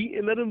him the beat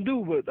and let him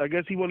do. But I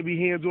guess he want to be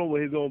hands-on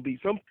with his own beat.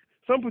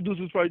 Some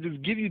producers probably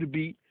just give you the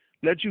beat,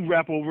 let you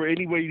rap over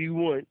any way you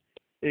want,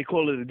 and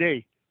call it a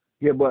day.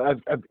 Yeah, but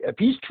if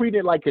he's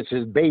treated like it's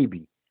his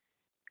baby,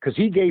 because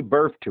he gave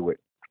birth to it,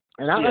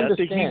 and I understand.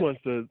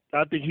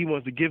 I think he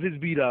wants to give his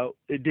beat out,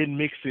 and then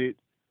mix it,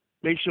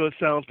 make sure it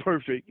sounds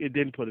perfect, and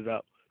then put it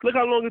out. Look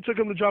how long it took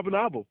him to drop an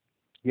album.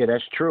 Yeah,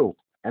 that's true.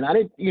 And I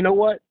didn't. You know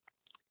what?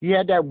 He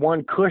had that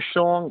one Kush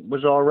song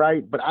was all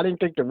right, but I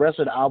didn't think the rest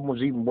of the album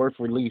was even worth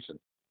releasing.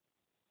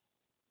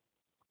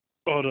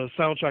 Oh, the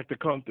soundtrack to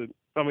Compton.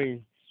 I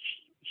mean,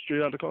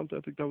 Straight Outta Compton.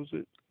 I think that was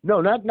it.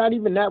 No, not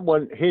even that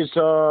one. His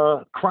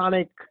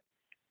Chronic,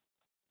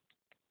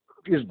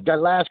 that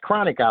last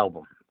Chronic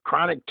album,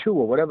 Chronic 2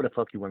 or whatever the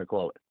fuck you want to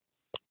call it.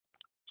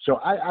 So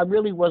I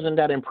really wasn't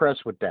that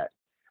impressed with that.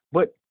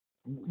 But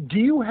do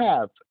you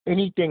have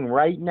anything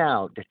right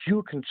now that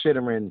you're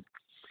considering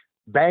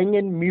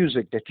banging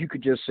music that you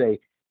could just say,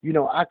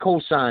 I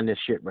co-sign this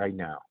shit right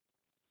now?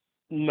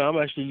 No,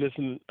 I'm actually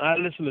listening. I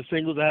listen to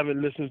singles. I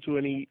haven't listened to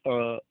any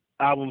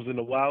albums in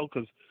a while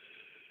because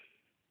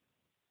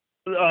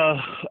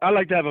I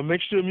like to have a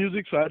mixture of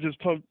music, so I just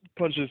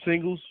punch in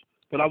singles.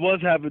 But I was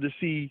happy to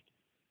see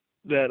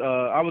that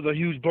I was a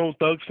huge Bone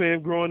Thugs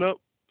fan growing up,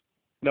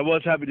 and I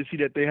was happy to see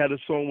that they had a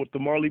song with the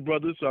Marley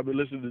Brothers, so I've been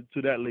listening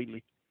to that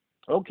lately.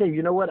 Okay,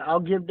 you know what? I'll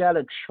give that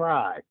a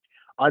try.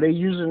 Are they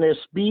using their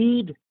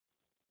speed?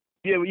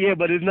 Yeah,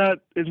 but it's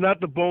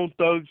not the Bone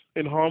Thugs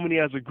in harmony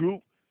as a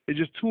group. It's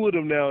just two of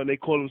them now, and they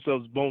call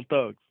themselves Bone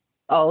Thugs.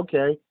 Oh,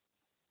 okay.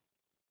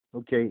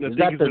 Okay, is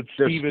that the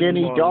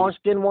skinny,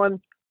 dark-skinned one?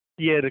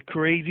 Yeah, the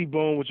Crazy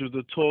Bone, which was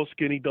the tall,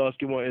 skinny,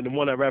 dark-skinned one, and the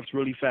one that raps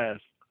really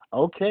fast.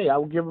 Okay, I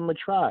will give him a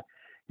try.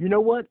 You know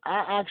what?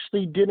 I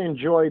actually did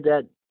enjoy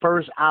that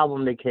first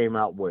album they came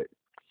out with.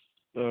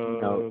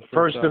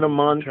 First of the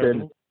month,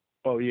 Eternal.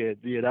 Oh yeah,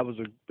 that was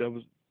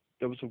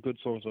some good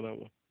songs on that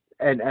one.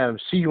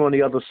 And See You on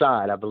the Other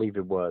Side, I believe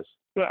it was.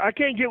 But I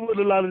can't get with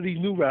a lot of these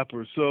new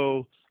rappers,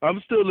 so I'm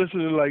still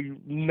listening to like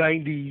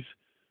 '90s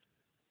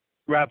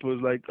rappers.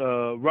 Like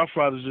Rough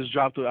Riders just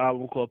dropped an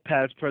album called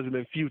Past, Present,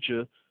 and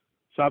Future.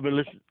 So I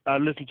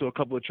listened to a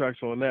couple of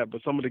tracks on that,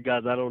 but some of the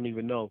guys I don't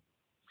even know.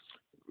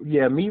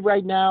 Yeah, me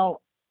right now,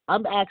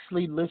 I'm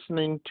actually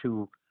listening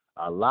to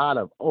a lot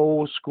of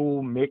old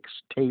school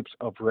mixtapes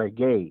of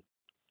reggae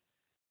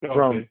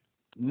from Okay.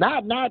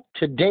 not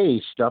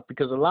today's stuff,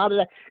 because a lot of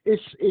that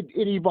it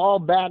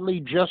evolved badly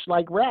just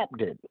like rap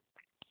did.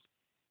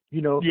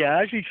 You know. Yeah,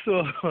 I actually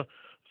saw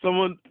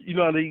someone. You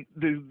know,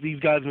 these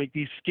guys make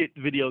these skit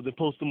videos and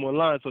post them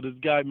online. So this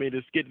guy made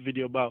a skit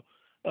video about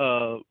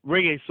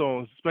reggae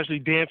songs, especially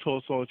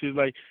dancehall songs. He's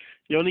like,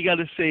 you only got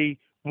to say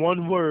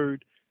one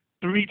word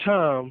 3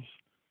 times,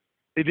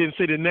 and then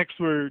say the next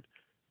word,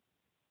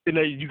 and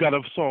then you got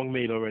a song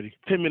made already.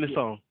 10-minute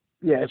song.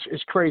 Yeah,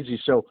 it's crazy.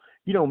 So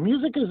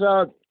music is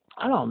I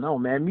don't know,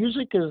 man.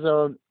 Music is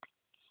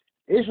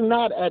it's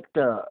not at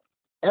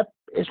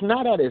it's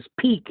not at its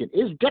peak.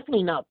 It's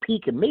definitely not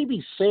peaking.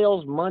 Maybe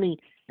sales, money,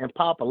 and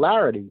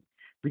popularity.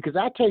 Because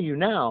I tell you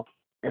now,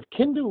 if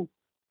Kendall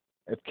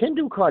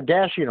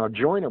Kardashian or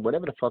Joyner,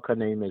 whatever the fuck her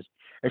name is,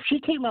 if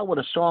she came out with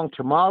a song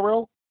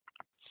tomorrow,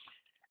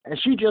 and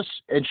she just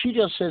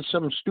said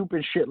some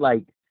stupid shit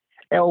like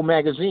Elle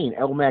magazine.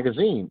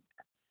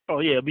 Oh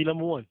yeah, it'd be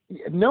number one.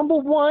 Number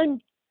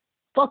one,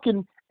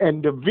 fucking,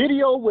 and the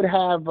video would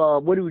have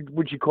what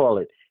would you call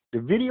it? The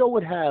video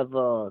would have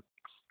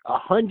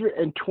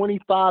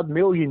 125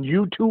 million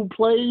YouTube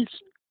plays.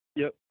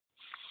 Yep.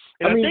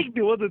 And I think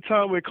there was a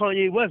time where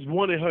Kanye West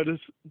wanted her to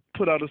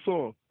put out a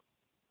song.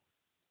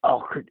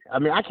 Oh, I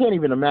mean, I can't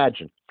even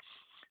imagine.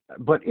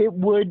 But it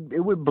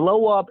would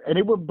blow up, and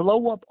it would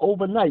blow up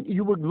overnight.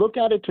 You would look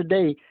at it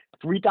today,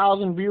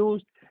 3,000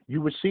 views. You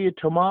would see it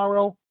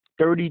tomorrow,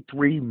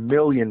 33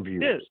 million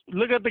views. Yeah,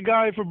 look at the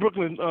guy from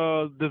Brooklyn,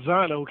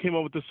 Designer, who came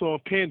up with the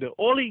song Panda.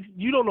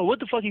 You don't know what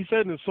the fuck he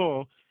said in the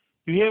song.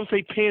 You hear him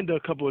say Panda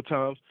a couple of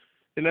times,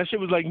 and that shit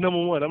was like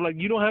number one. I'm like,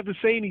 you don't have to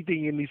say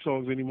anything in these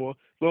songs anymore,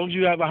 as long as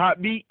you have a hot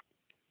beat.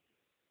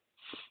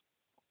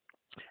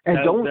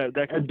 And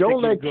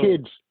don't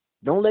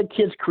let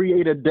kids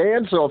create a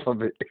dance off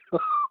of it.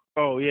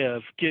 Oh yeah,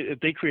 if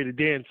they create a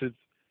dance,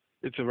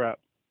 it's a rap.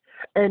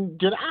 And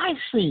did I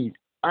see?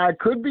 I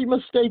could be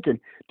mistaken.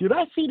 Did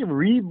I see the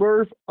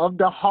rebirth of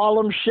the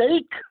Harlem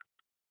Shake?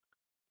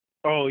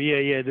 Oh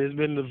yeah. There's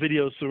been the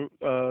videos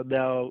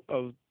now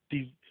of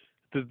these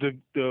the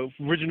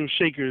original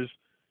Shakers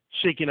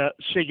shaking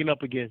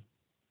up again.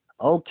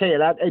 Okay,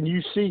 and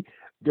you see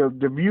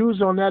the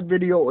views on that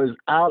video is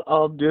out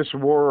of this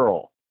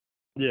world.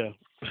 Yeah.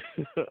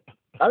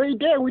 I mean,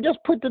 damn, we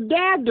just put the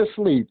dad to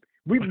sleep.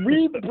 We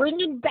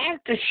bringing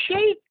back the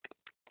Shake.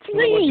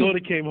 Please. My daughter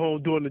came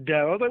home doing the dad.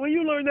 I was like, where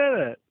you learn that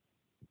at?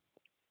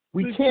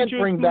 We can't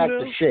bring back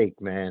the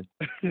Shake, man.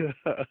 You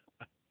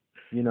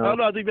know. I don't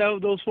know. I think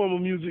that form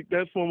of music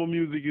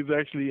is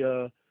actually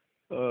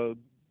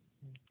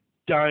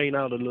dying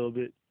out a little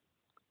bit.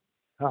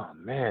 Oh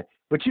man!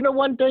 But you know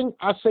one thing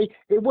I say,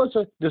 it was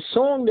the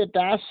song that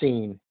I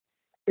seen.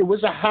 It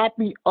was a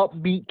happy,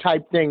 upbeat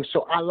type thing,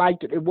 so I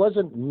liked it. It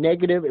wasn't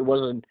negative. It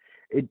wasn't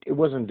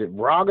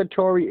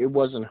derogatory. It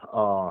wasn't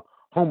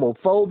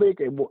homophobic.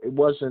 It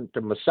wasn't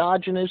the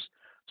misogynist.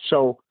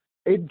 So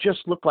it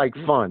just looked like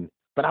fun.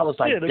 But I was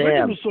like, the damn.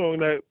 original song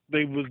that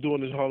they was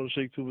doing in Harlem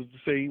Shake too was the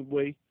same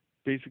way,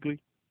 basically.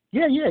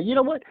 Yeah. You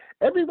know what?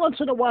 Every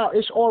once in a while,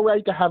 it's all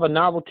right to have a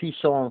novelty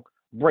song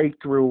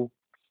break through,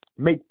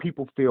 make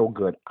people feel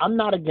good. I'm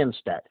not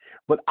against that.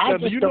 But Go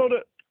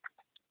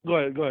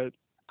ahead.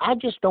 I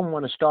just don't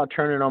want to start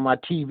turning on my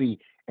TV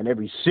and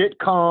every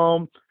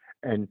sitcom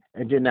and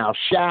then now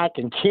Shaq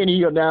and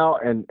Kenny are now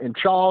and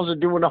Charles are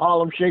doing the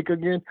Harlem Shake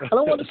again. I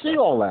don't want to see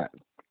all that.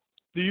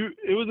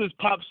 It was this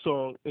pop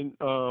song, and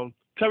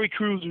Terry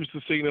Crews used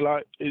to sing it a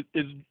lot.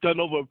 It's done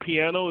over a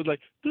piano. It's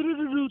like do do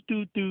do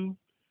do do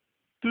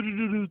do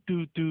do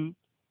do do.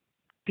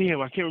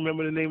 Damn, I can't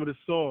remember the name of the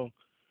song,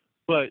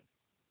 but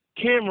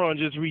Cameron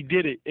just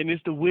redid it, and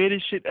it's the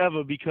weirdest shit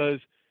ever because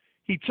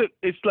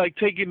it's like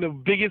taking the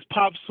biggest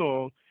pop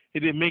song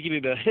and then making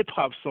it a hip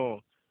hop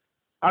song.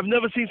 I've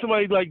never seen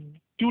somebody like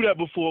do that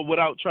before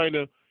without trying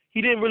to.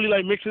 He didn't really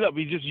like mix it up.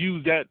 He just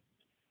used that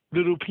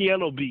little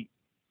piano beat.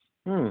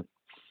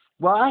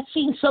 Well, I've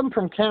seen something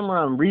from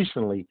Cameron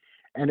recently,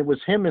 and it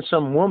was him and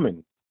some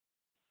woman.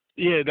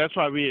 Yeah, that's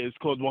probably it. It's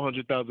called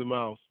 100,000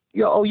 Miles.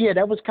 Yeah, oh yeah,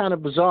 that was kind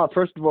of bizarre.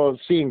 First of all,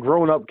 seeing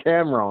grown-up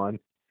Cameron,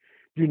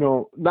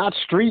 not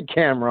street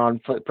Cameron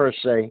per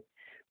se,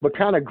 but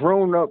kind of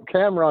grown-up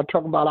Cameron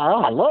talking about,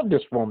 I love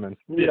this woman,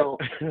 you know.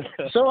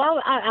 So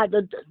I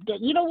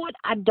you know what?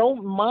 I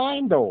don't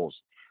mind those.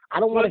 I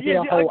don't want to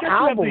hear a whole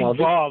album of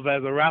it. Evolve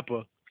as a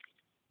rapper.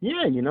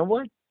 Yeah, you know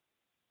what?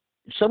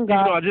 Some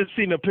guy. I just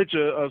seen a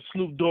picture of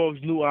Snoop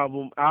Dogg's new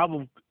album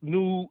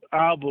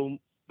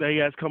that he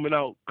has coming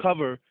out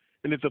cover,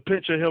 and it's a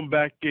picture of him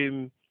back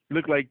in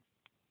look like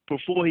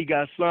before he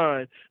got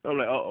signed. I'm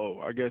like,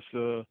 I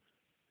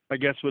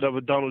guess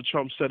whatever Donald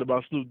Trump said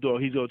about Snoop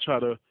Dogg, he's gonna try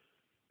to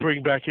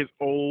bring back his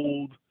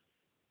old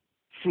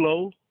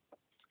flow.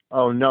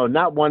 Oh no,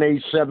 not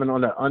 187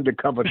 on the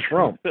undercover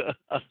Trump.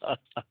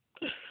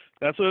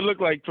 That's what it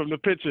looked like from the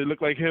picture. It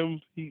looked like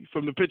him.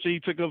 From the picture he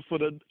took up for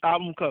the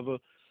album cover.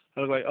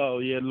 I was like, oh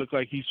yeah, it looked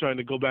like he's trying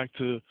to go back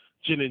to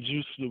gin and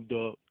juice Snoop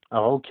Dogg.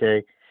 Oh,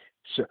 okay.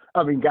 So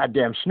I mean,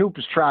 goddamn, Snoop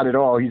has tried it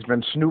all. He's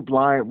been Snoop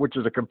Lion, which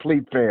is a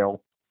complete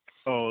fail.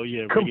 Oh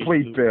yeah,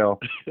 complete fail.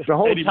 The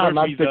whole time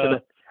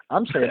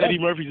I'm saying Eddie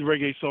Murphy's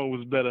reggae song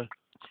was better.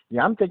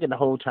 Yeah, I'm thinking the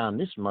whole time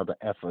this mother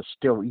effer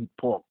still eat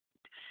pork.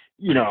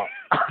 You know,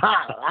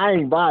 I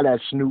ain't buy that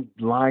Snoop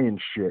Lion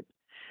shit.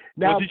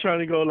 Now, was he trying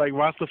to go like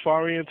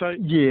Rastafarian type?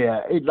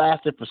 Yeah, it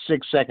lasted for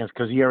 6 seconds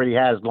because he already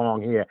has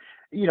long hair.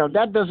 You know,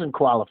 that doesn't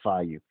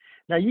qualify you.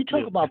 Now, you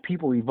talk about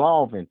people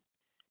evolving.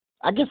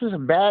 I guess it's a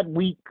bad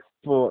week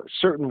for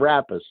certain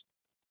rappers.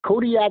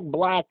 Kodiak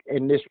Black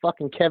and this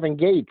fucking Kevin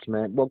Gates,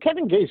 man. Well,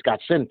 Kevin Gates got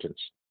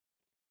sentenced.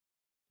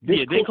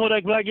 Did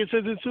Kodak Black get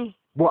sentenced too?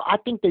 Well, I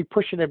think they're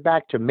pushing it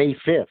back to May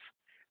 5th.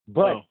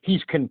 But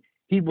he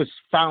was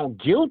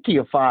found guilty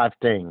of 5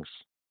 things.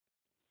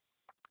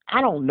 I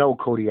don't know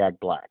Kodiak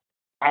Black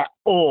at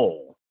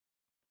all.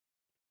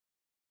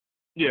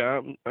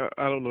 Yeah, I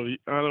don't know.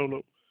 I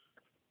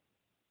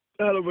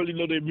don't really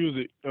know their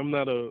music. I'm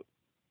not a.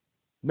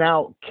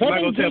 Now, Kevin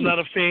I'm not gonna say I'm Gates, not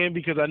a fan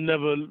because I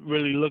never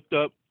really looked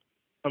at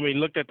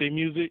their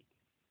music.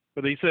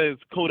 But they says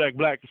Kodak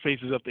Black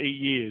faces up to 8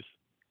 years.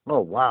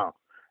 Oh wow!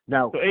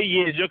 Now, so 8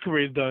 years, your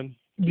career's done.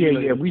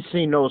 Yeah, we've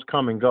seen those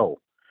come and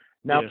go.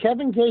 Now,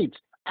 Kevin Gates,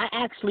 I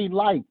actually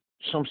like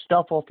some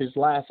stuff off his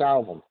last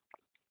album.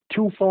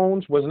 2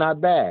 Phones was not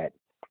bad.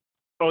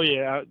 Oh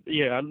yeah,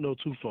 I know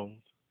 2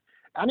 Phones.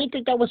 I didn't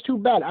think that was too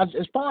bad.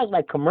 As far as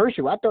like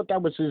commercial, I thought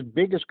that was his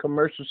biggest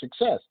commercial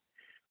success.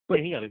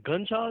 But he got a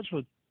gun charge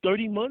for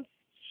 30 months.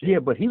 Shit. Yeah,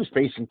 but he was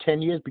facing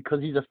 10 years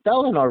because he's a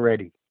felon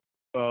already.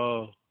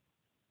 Oh.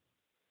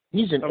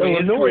 He's in Illinois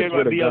his career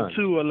might be up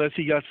too, unless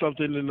he got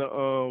something in the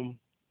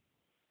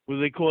what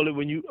do they call it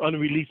when you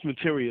unreleased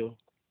material.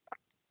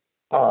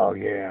 Oh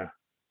yeah.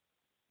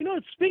 You know,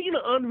 speaking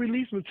of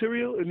unreleased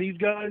material and these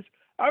guys,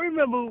 I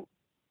remember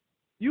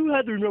you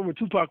had to remember when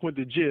Tupac went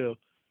to jail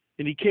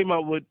and he came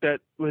out with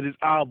his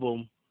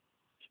album.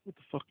 What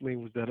the fuck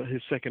name was that?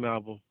 His second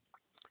album.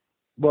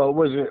 Well,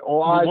 was it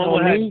All Eyes on Me? The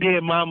one that had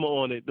Dear Mama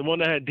on it. The one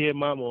that had Dear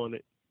Mama on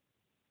it.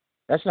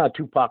 That's not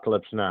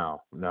Tupacalypse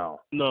Now. No.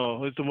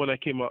 No, it's the one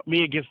that came out.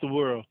 Me Against the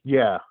World.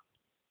 Yeah.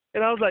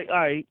 And I was like, all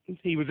right,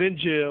 he was in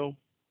jail.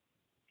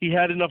 He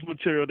had enough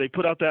material. They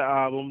put out that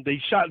album. They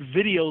shot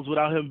videos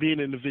without him being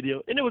in the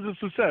video, and it was a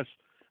success.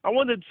 I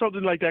wonder if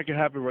something like that could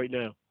happen right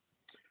now.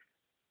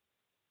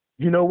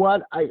 You know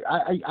what?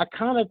 I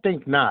kind of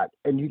think not.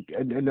 And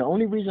the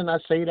only reason I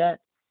say that,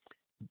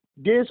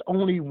 there's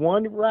only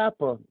one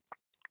rapper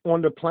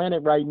on the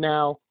planet right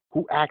now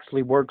who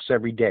actually works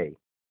every day.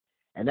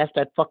 And that's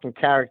that fucking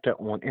character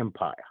on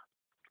Empire.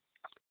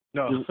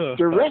 No.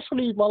 The rest of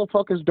these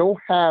motherfuckers don't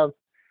have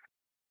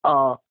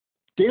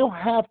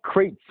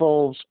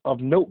cratefuls of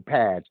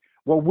notepads.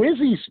 Well,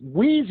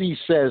 Wheezy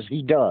says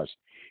he does.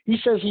 He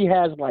says he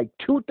has like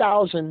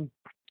 2,000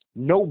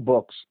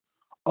 notebooks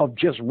of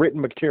just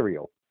written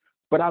material.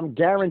 But I'm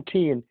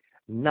guaranteeing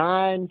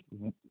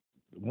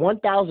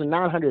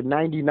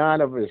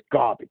 1,999 of it is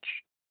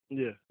garbage.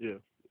 Yeah.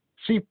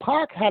 See,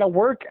 Pac had a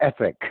work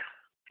ethic.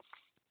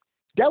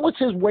 That was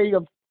his way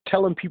of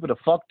telling people to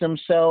fuck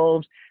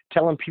themselves,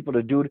 telling people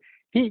to do it.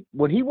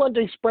 When he wanted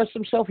to express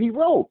himself, he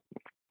wrote.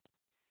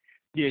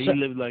 Yeah, he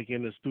lived like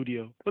in a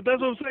studio. But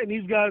that's what I'm saying.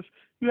 These guys,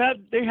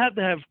 they have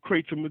to have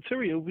crates of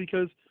material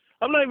because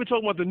I'm not even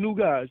talking about the new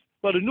guys.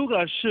 But the new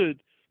guys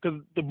should,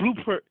 because the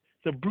blueprint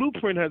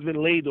has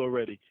been laid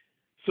already.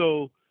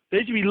 So they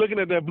should be looking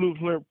at that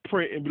blueprint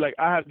and be like,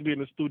 I have to be in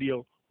the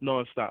studio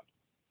nonstop.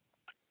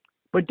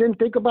 But then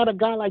think about a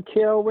guy like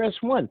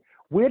KRS-One.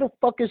 Where the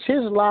fuck is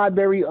his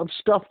library of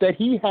stuff that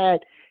he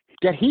had,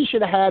 that he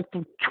should have had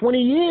for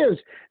 20 years,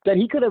 that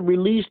he could have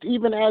released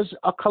even as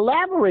a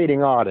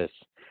collaborating artist?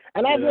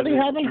 And I really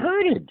haven't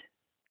heard it.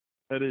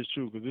 That is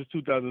true, because it's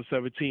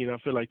 2017. I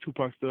feel like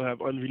Tupac still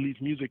have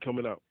unreleased music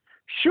coming out.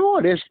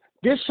 Sure,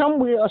 there's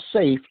somewhere a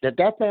safe that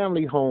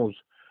family holds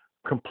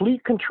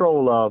complete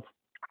control of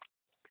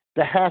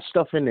that has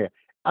stuff in there.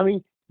 I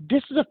mean,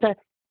 this is a fact.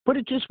 Put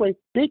it this way,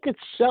 they could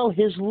sell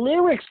his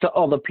lyrics to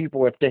other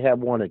people if they had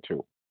wanted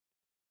to.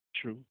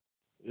 True.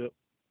 Yep.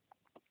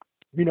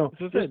 You know,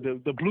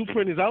 the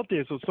blueprint is out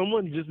there, so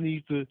someone just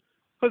needs to.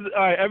 Because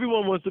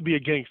everyone wants to be a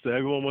gangster.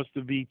 Everyone wants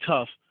to be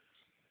tough.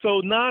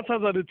 So 9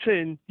 times out of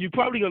 10, you're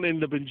probably gonna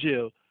end up in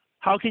jail.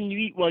 How can you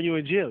eat while you're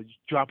in jail? You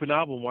drop an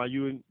album while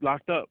you're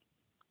locked up.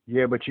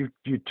 Yeah, but you're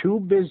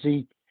too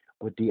busy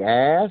with the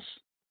ass,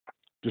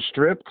 the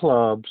strip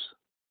clubs,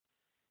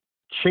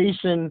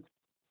 chasing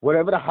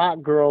whatever the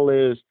hot girl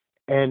is,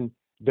 and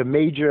the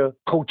major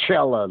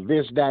Coachella,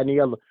 this, that, and the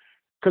other.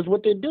 Because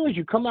what they do is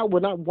you come out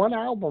with not one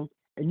album,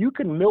 and you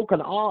can milk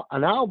an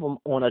album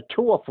on a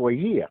tour for a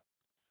year,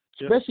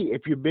 especially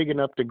if you're big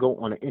enough to go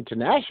on an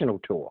international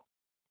tour.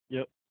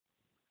 Yep.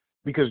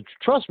 Because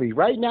trust me,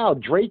 right now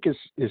Drake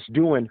is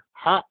doing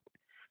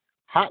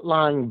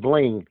Hotline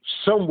Bling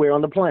somewhere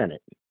on the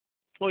planet.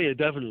 Oh yeah,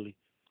 definitely.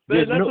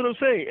 But that's what I'm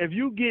saying. If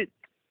you get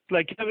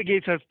like Kevin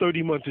Gates has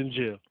 30 months in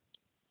jail,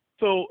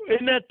 so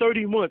in that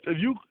 30 months, if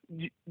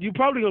you're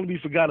probably gonna be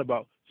forgot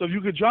about. So if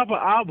you could drop an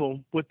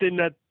album within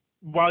that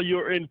while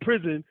you're in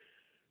prison,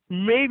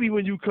 maybe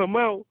when you come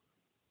out,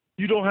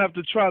 you don't have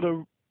to try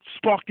to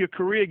spark your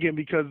career again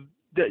because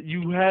that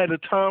you had a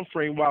time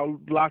frame while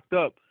locked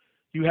up.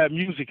 You had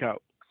music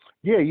out.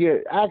 Yeah.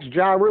 Ask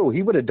Ja Rule.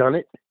 He would have done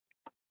it.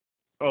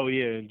 Oh,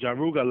 yeah. And Ja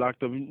Rule got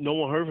locked up. No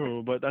one heard from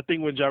him. But I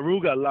think when Ja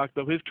Rule got locked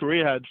up, his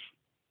career had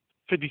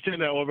 50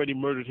 Cent had already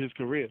murdered his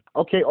career.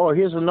 Okay. Oh,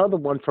 here's another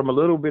one from a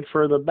little bit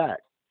further back.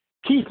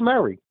 Keith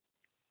Murray.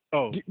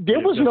 Oh, there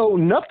was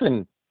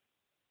nothing.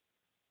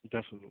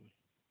 Definitely.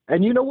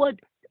 And you know what?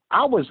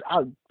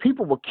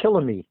 People were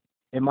killing me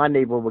in my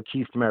neighborhood with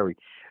Keith Murray.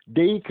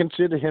 They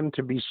consider him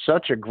to be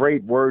such a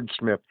great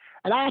wordsmith,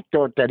 and I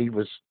thought that he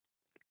was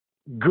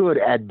good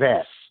at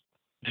best.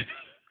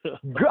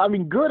 I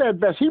mean, good at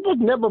best. He was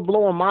never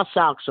blowing my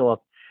socks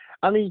off.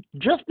 I mean,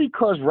 just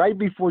because right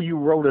before you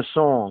wrote a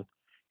song,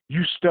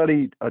 you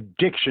studied a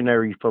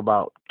dictionary for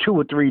about 2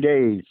 or 3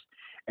 days,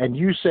 and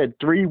you said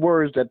 3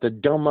 words that the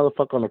dumb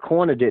motherfucker on the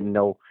corner didn't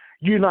know,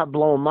 you're not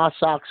blowing my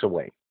socks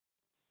away.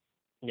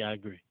 Yeah, I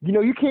agree. You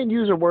know, you can't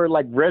use a word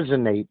like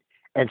resonate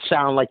and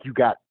sound like you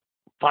got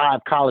 5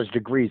 college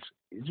degrees.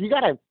 You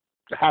got to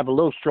have a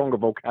little stronger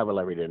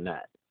vocabulary than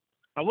that.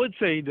 I would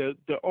say that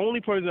the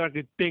only person I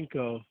could think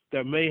of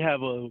that may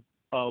have a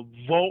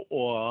vault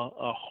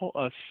or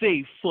a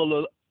safe full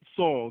of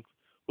songs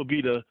would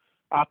be the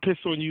 "I Piss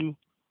on You"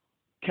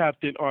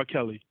 Captain R.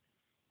 Kelly.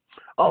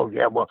 Oh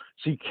yeah, well,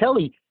 see,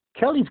 Kelly's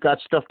got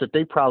stuff that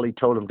they probably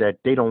told him that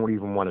they don't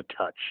even want to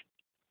touch.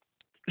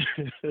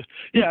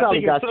 Yeah, I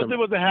think if something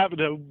was to happen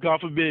to him,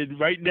 God forbid,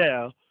 right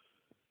now,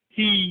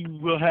 he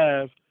will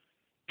have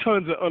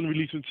tons of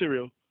unreleased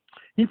material.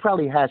 He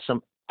probably has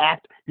some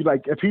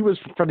like if he was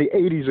from the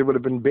 80s, it would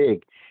have been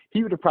big.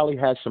 He would have probably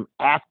had some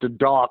After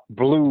Dark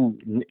blue,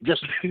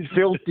 just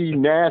filthy,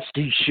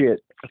 nasty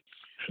shit.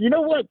 You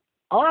know what?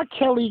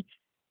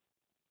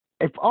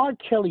 If R.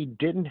 Kelly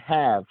didn't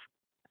have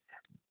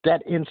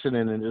that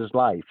incident in his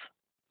life,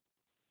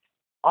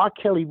 R.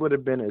 Kelly would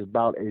have been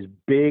about as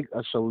big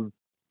a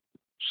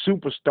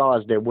superstar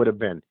as there would have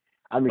been.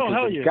 I mean,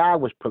 the guy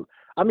was.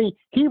 I mean,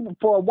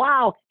 for a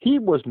while he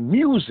was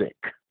music.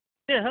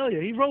 Yeah, hell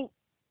yeah. He wrote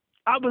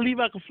 "I Believe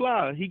I Can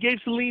Fly." He gave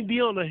Celine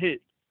Dion a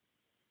hit.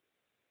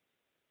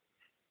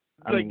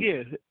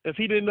 If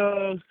he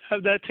didn't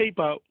have that tape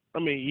out, I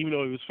mean, even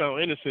though he was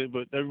found innocent,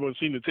 but everyone's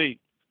seen the tape.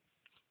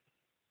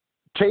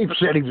 Tape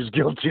said he was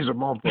guilty as a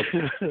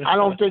motherfucker. I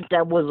don't think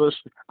that was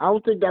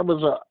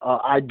a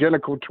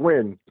identical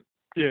twin.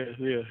 Yeah,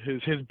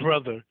 his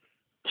brother.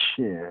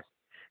 Yeah,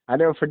 I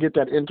never forget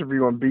that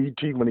interview on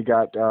BET when he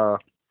got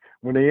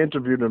when they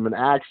interviewed him and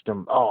asked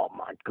him. Oh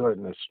my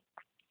goodness!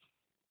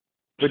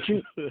 But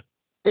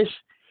it's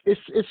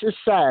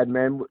sad,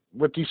 man,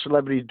 what these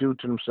celebrities do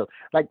to themselves.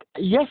 Like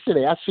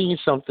yesterday, I seen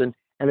something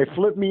and it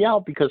flipped me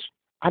out because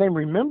I didn't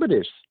remember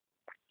this.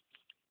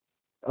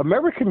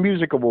 American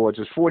Music Awards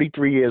is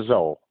 43 years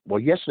old. Well,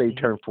 yesterday he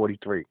turned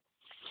 43.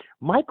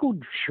 Michael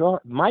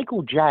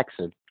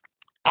Jackson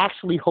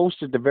actually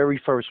hosted the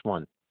very first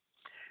one.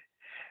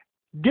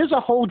 There's a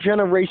whole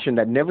generation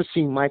that never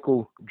seen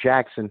Michael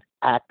Jackson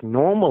act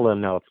normal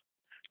enough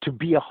to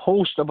be a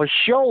host of a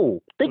show.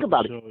 Think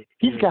about it.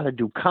 He's got to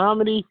do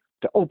comedy,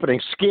 the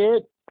opening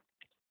skit.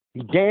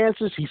 He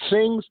dances, he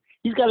sings.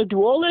 He's got to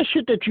do all that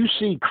shit that you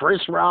see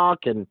Chris Rock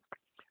and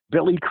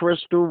Billy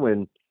Crystal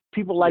and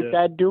people like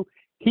that do.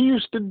 He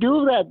used to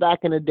do that back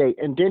in the day,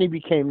 and then he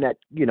became that,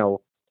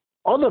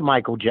 other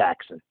Michael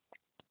Jackson.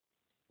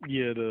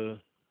 Yeah,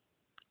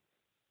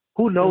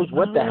 who knows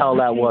what the hell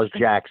that was,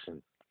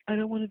 Jackson? I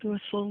don't want to do a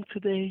song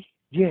today.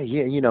 Yeah,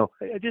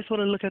 I just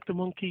want to look at the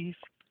monkeys.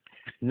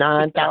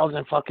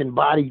 9,000 fucking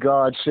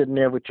bodyguards sitting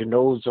there with your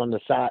nose on the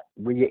side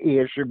where your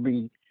ear should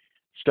be,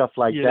 stuff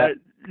like that.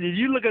 If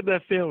you look at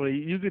that family,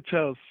 you could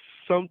tell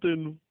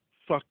something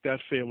fucked that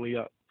family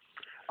up.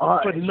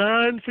 For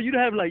you to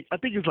have I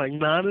think it's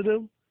 9 of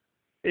them,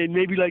 and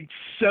maybe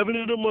 7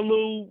 of them are a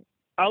little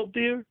out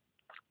there.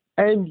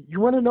 And you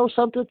want to know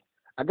something?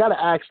 I got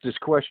to ask this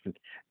question.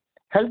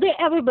 Has there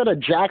ever been a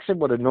Jackson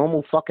with a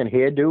normal fucking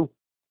hairdo?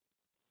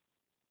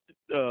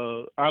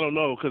 I don't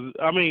know, because,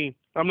 I mean,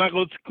 I'm not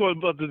going to talk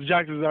about the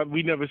Jacksons that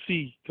we never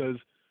see, because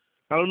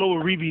I don't know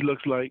what Riri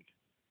looks like.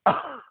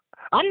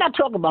 I'm not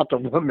talking about the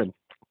woman.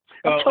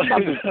 I'm talking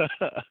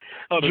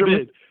about the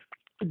men.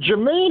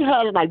 Jermaine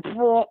had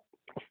 4...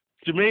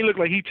 Jermaine looked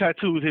like he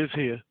tattooed his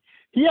hair.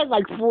 He had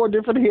 4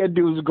 different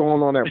hairdos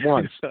going on at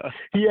once.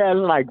 He had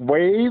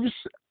waves,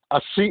 a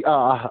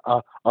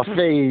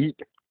fade,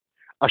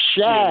 a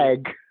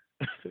shag,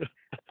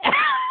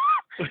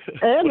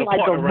 and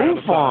a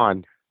move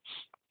on.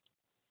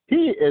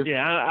 He is.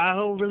 Yeah, I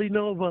don't really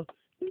know, but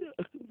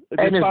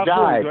And it's five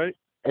died, boys, right?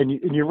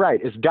 and you're right.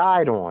 It's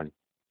died on.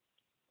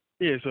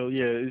 Yeah, so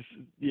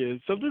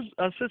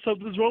I said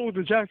something's wrong with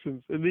the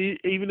Jacksons, and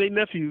even their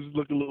nephews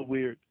look a little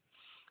weird.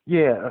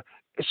 Yeah,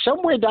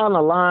 somewhere down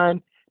the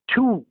line,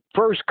 two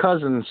first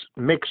cousins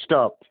mixed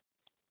up,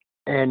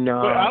 and But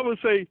I would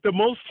say the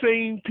most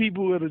sane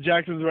people at the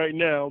Jacksons right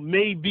now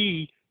may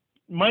be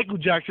Michael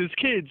Jackson's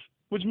kids,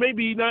 which may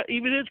be not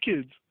even his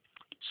kids.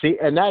 see,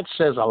 and that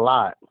says a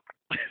lot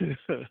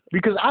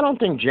because I don't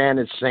think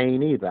Janet's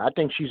sane either. I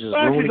think she's as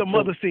Actually, loony. the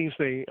mother seems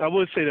sane. I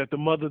would say that the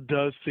mother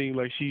does seem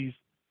like she's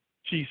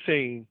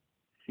sane,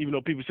 even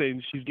though people say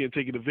she's getting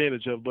taken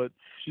advantage of. But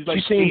she's like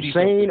She seems 80 sane,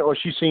 something. or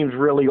she seems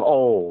really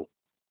old.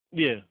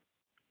 Yeah,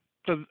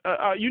 because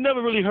you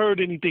never really heard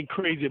anything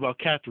crazy about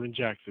Catherine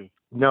Jackson.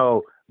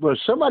 No, well,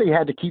 somebody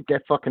had to keep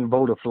that fucking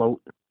boat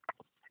afloat,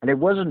 and it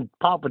wasn't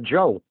Papa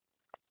Joe.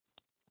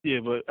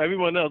 Yeah, but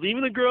everyone else,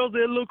 even the girls,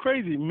 they're a little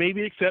crazy.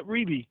 Maybe except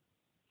Rebe.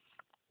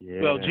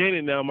 Yeah. Well,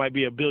 Janet now might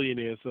be a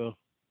billionaire, so.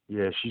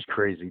 Yeah, she's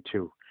crazy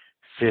too.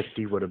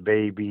 50 with a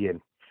baby and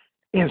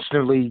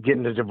instantly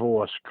getting a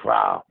divorce.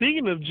 Wow.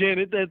 Speaking of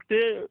Janet,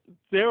 that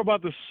they're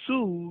about to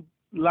sue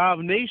Live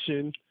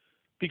Nation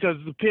because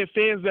the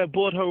fans that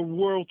bought her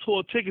world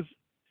tour tickets,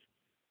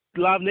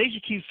 Live Nation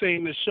keeps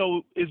saying the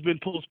show has been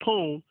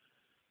postponed.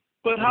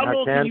 But how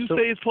long can you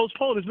say it's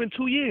postponed? It's been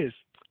 2 years.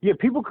 Yeah,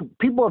 people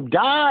have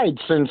died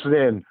since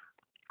then.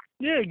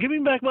 Yeah, give me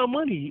back my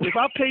money. If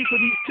I pay for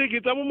these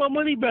tickets, I want my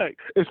money back.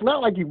 It's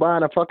not like you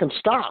buying a fucking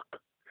stock.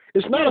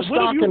 It's not a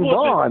stock and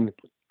bond.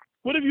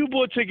 What if you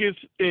bought tickets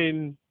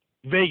in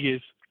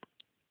Vegas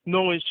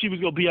knowing she was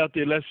going to be out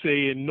there, let's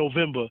say, in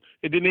November,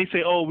 and then they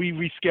say, oh, we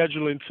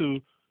rescheduling to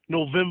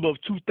November of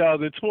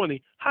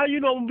 2020. How you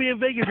know I'm going to be in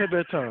Vegas at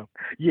that time?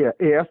 Yeah,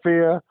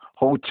 airfare,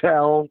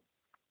 hotel.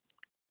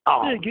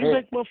 Oh, yeah, give me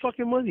back my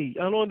fucking money.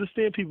 I don't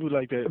understand people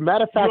like that.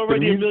 Matter of fact, you're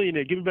already a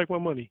millionaire. Give me back my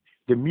money.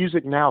 The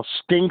music now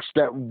stinks.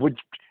 That would,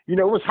 it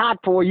was hot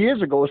 4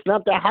 years ago. It's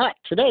not that hot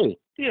today.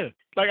 Yeah,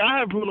 like I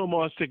have Bruno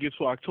Mars tickets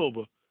for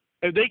October.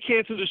 If they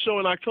cancel the show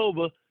in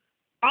October,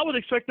 I would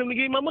expect them to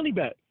give me my money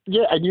back.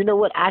 Yeah, and you know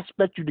what? I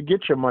expect you to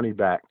get your money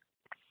back.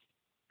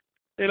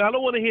 And I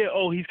don't want to hear,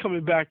 oh, he's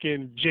coming back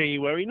in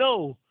January.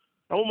 No,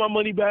 I want my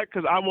money back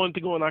because I wanted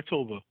to go in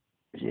October.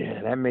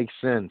 Yeah, that makes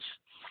sense.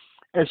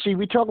 And see,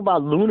 we talk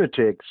about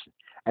lunatics,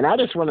 and I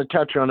just want to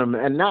touch on them,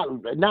 and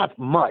not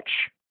much.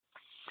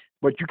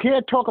 But you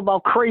can't talk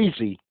about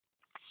crazy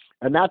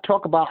and not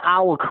talk about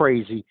our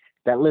crazy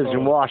that lives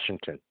in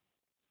Washington.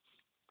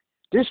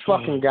 This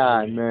fucking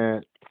guy,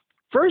 man.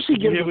 First he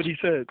gives what he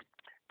said.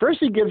 First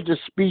he gives this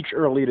speech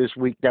earlier this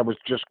week that was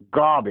just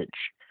garbage,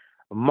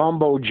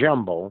 mumbo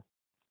jumbo.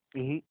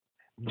 Mm-hmm.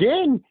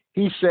 Then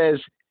he says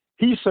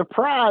he's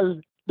surprised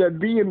that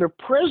being the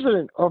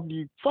president of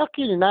the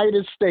fucking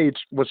United States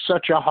was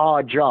such a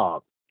hard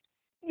job.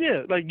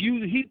 Yeah, like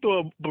he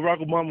thought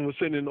Barack Obama was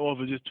sitting in the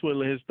office just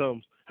twiddling his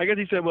thumbs. I guess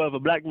he said, well, if a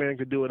black man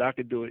could do it, I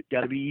could do it.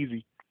 Got to be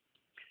easy.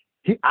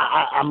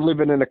 I'm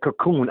living in a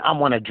cocoon. I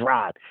want to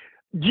drive.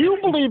 Do you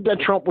believe that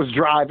Trump was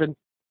driving?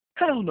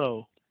 Hell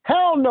no.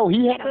 Hell no.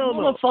 He had a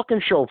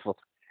motherfucking chauffeur.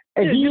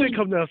 And he didn't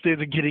come downstairs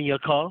and get in your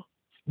car.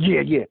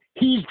 Yeah.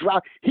 He's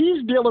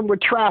dealing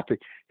with traffic.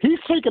 He's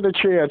taking a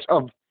chance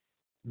of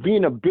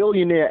being a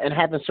billionaire and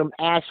having some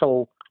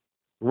asshole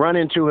run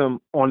into him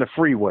on the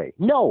freeway.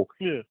 No.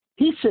 Yeah.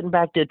 He's sitting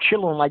back there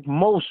chilling like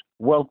most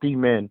wealthy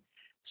men,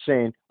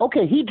 saying,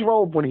 okay, he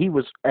drove when he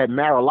was at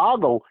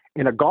Mar-a-Lago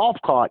in a golf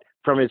cart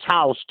from his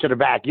house to the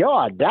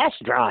backyard. That's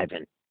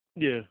driving.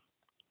 Yeah.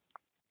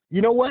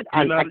 You know what?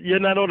 You're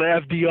not on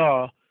the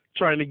FDR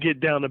trying to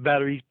get down to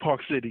Battery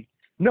Park City.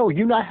 No,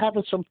 you're not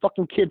having some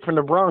fucking kid from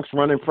the Bronx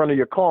run in front of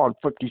your car on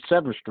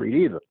 57th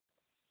Street either.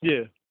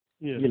 Yeah.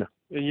 You know.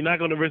 And you're not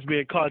going to risk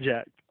being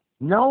carjacked.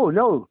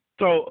 No.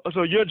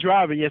 So you're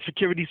driving, you have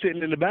security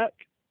sitting in the back?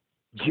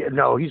 Yeah,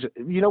 no, you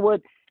know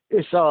what?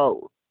 It's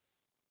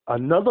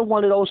another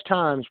one of those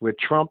times where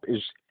Trump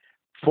is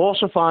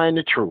falsifying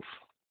the truth.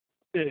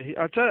 Yeah,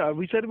 I tell you,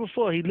 we said it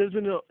before. He lives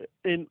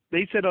in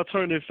they said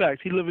alternative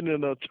facts. He lives in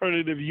an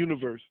alternative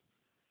universe.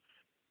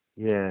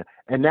 Yeah,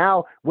 and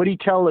now what he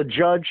tell a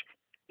judge?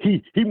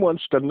 He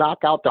wants to knock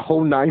out the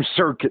whole Ninth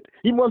Circuit.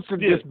 He wants to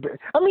this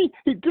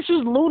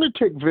is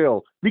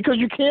lunaticville because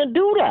you can't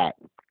do that.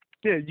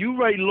 Yeah, you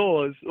write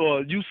laws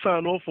or you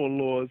sign off on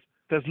laws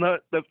that's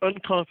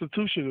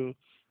unconstitutional,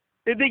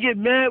 and they get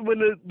mad when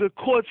the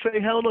courts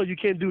say, hell no, you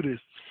can't do this.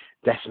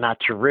 That's not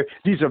true.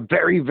 These are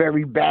very,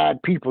 very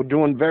bad people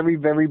doing very,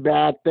 very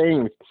bad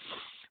things.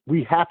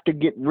 We have to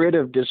get rid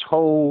of this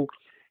whole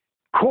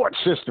court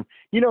system.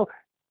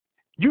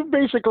 You're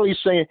basically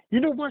saying, you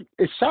know what?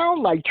 It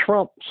sounds like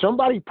Trump,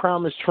 somebody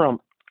promised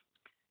Trump,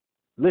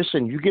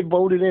 listen, you get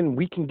voted in,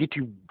 we can get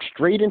you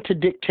straight into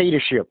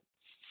dictatorship.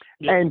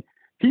 Yeah. And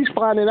he's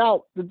finding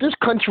out that this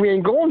country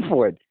ain't going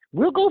for it.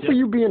 We'll go for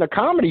you being a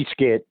comedy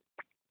skit,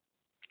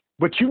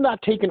 but you're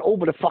not taking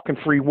over the fucking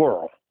free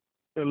world.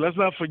 And let's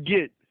not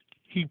forget,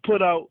 he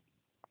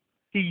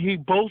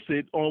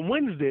boasted on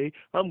Wednesday,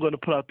 I'm going to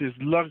put out this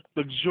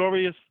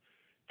luxurious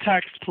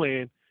tax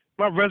plan.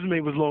 My resume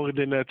was longer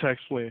than that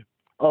tax plan.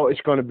 Oh, it's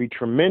going to be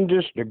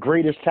tremendous. The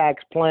greatest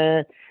tax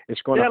plan.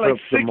 It's going They to had like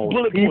help the 6 most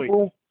bullet people.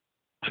 points.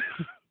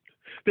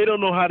 They don't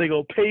know how they're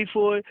going to pay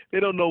for it. They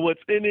don't know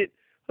what's in it.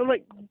 I'm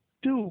like,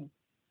 dude,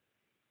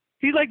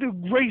 he like the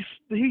race.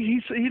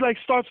 He like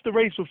starts the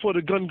race before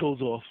the gun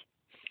goes off.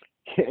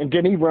 And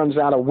then he runs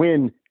out of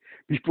wind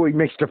before he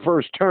makes the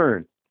first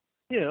turn.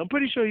 Yeah, I'm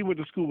pretty sure he went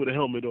to school with a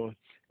helmet on.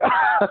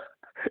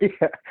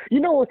 Yeah. You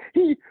know,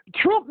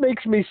 Trump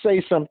makes me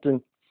say something.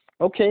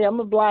 Okay, I'm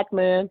a black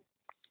man,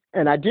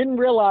 and I didn't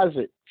realize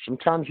it.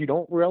 Sometimes you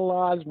don't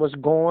realize what's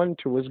gone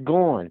till it's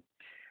gone.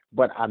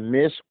 But I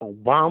miss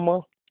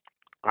Obama.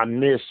 I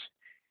miss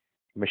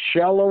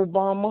Michelle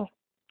Obama.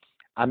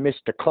 I miss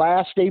the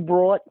class they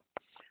brought.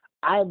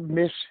 I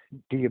miss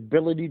the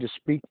ability to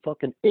speak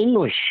fucking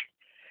English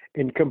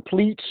in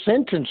complete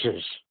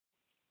sentences.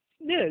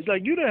 Yeah, it's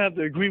like you don't have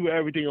to agree with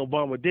everything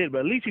Obama did, but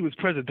at least he was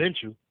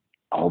presidential.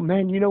 Oh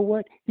man, you know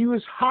what? He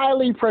was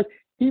highly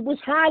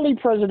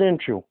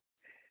presidential.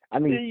 I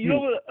mean, You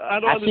know what?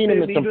 I've seen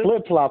him in some either.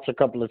 flip flops a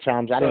couple of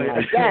times. I didn't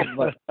like that,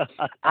 but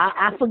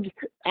I forget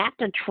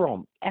after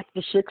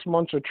 6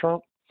 months of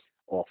Trump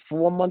or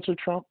 4 months of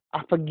Trump,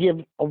 I forgive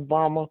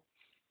Obama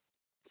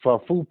for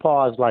faux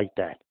pas like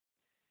that.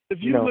 If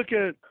you look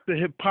at the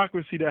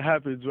hypocrisy that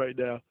happens right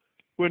now,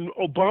 when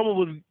Obama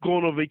was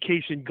going on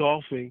vacation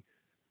golfing,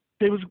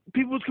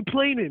 people was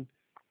complaining.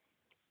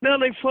 Now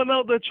they found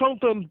out that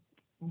Trump done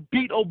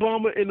beat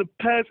Obama in the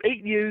past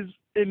 8 years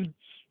in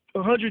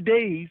 100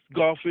 days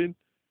golfing.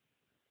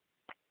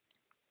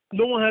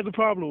 No one has a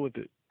problem with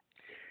it.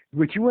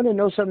 But you want to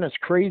know something that's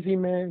crazy,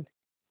 man?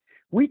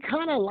 We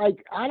kind of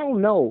like, I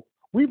don't know.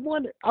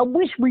 I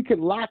wish we could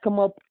lock him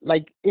up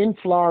like in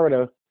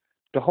Florida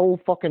the whole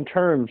fucking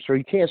term so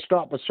he can't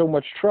stop with so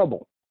much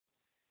trouble.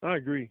 I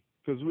agree.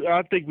 Because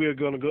I think we're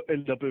going to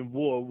end up in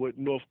war with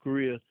North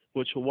Korea,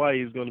 which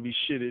Hawaii is going to be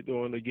shitted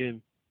on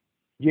again.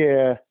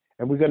 Yeah,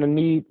 and we're gonna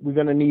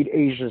need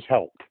Asia's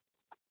help.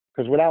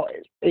 Because without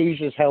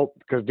Asia's help,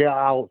 because they're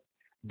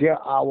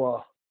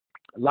our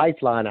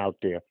lifeline out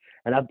there.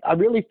 And I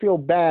really feel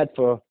bad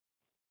for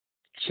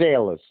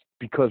sailors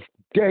because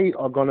they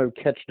are going to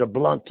catch the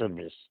blunt of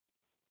this.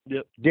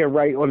 Yep. They're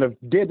right on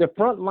the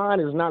front line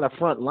is not a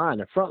front line.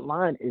 The front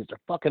line is the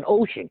fucking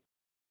ocean.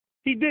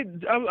 He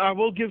did. I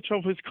will give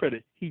Trump his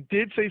credit. He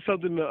did say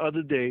something the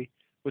other day,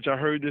 which I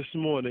heard this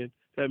morning,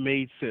 that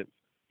made sense.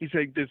 He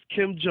said this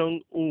Kim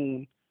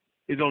Jong-un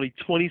is only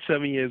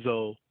 27 years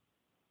old.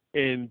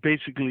 And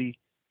basically,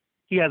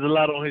 he has a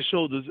lot on his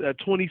shoulders. At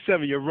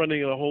 27, you're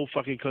running a whole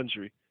fucking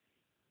country.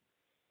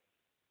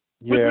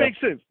 Yeah. Which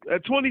makes sense.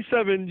 At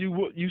 27,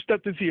 you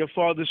stepped into your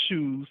father's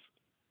shoes,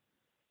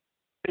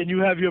 and you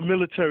have your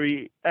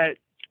military. At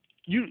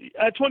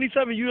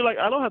 27, you're like,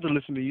 I don't have to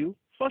listen to you.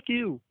 Fuck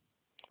you.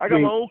 I got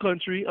my own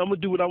country. I'm gonna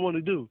do what I want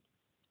to do.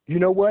 You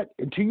know what?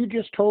 Until you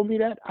just told me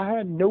that, I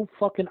had no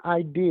fucking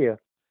idea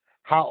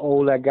how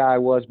old that guy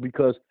was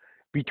because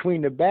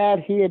between the bad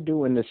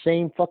hairdo and the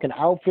same fucking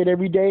outfit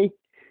every day,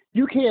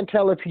 you can't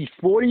tell if he's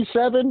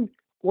 47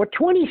 or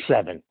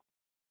 27.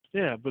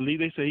 Yeah, I believe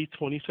they say he's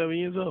 27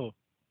 years old.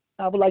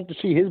 I would like to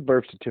see his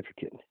birth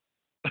certificate.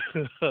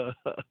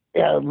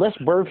 Yeah, let's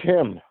birth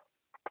him.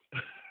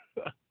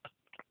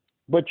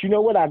 But you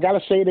know what? I got to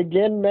say it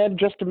again, man,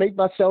 just to make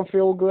myself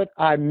feel good.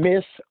 I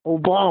miss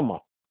Obama.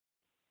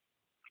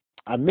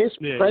 I miss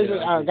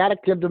President. I got to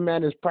give the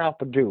man his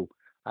proper due.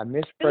 I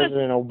miss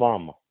President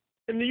Obama.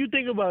 And then you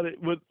think about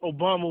it, when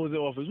Obama was in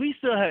office, we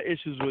still had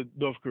issues with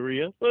North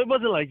Korea. But it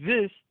wasn't like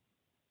this.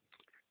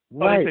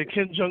 Right. They said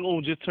Kim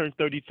Jong-un just turned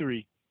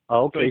 33.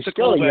 Okay, so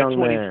still a young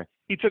man.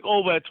 He took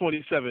over at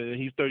 27, and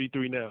he's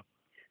 33 now.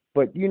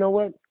 But you know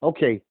what?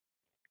 Okay,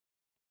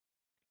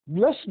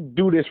 let's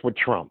do this with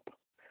Trump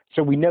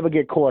so we never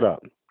get caught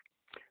up.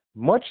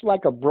 Much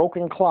like a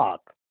broken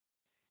clock,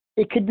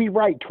 it could be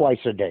right twice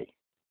a day.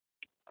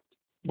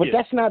 But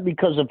that's not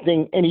because of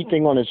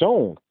anything on its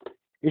own.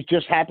 It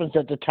just happens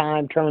that the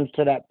time turns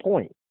to that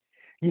point.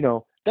 You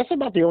know, that's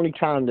about the only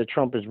time that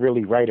Trump is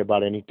really right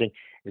about anything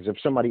is if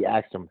somebody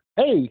asks him,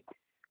 hey,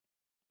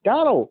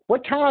 Donald,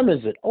 what time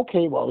is it?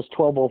 Okay, well, it's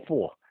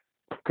 12:04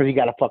 because he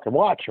got a fucking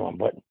watch on.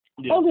 But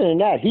other than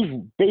that, he's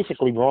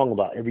basically wrong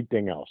about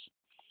everything else.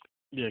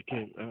 Yeah,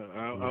 Ken,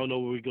 I don't know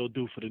what we're going to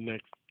do for the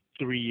next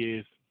 3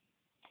 years.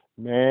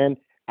 Man,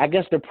 I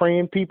guess the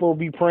praying people will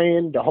be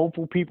praying. The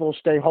hopeful people will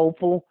stay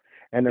hopeful.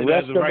 And the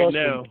rest of right us,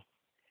 now,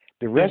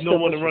 there's no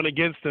one to run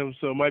against him,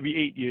 so it might be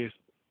 8 years.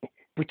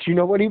 But you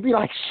know what? He'd be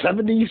like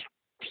 70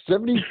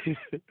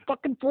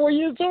 fucking 4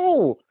 years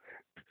old.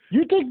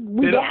 You think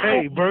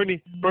hey,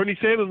 Bernie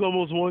Sanders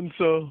almost won,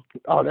 so.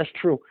 Oh, that's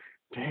true.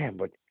 Damn,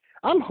 but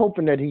I'm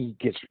hoping that he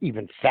gets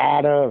even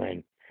fatter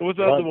and. What's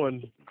the other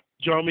one?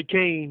 John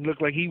McCain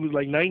looked like he was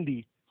like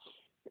 90.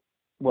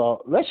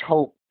 Well, let's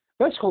hope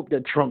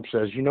that Trump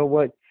says, you know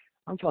what?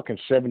 I'm fucking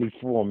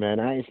 74, man.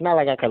 It's not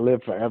like I can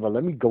live forever.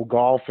 Let me go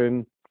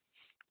golfing.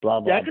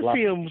 Blah blah. Yeah, I can blah.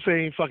 see him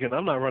saying, "Fucking,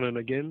 I'm not running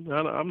again.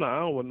 I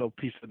don't want no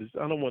piece of this.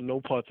 I don't want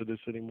no parts of this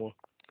anymore."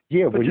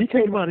 Yeah, but just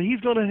think about it.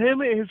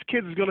 Him and his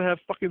kids is gonna have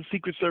fucking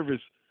Secret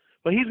Service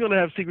But he's going to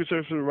have Secret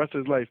Service for the rest of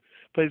his life.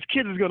 But his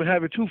kid is going to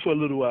have it too for a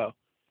little while.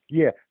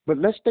 Yeah, but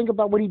let's think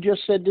about what he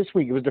just said this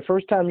week. It was the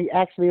first time he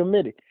actually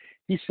admitted.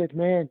 He said,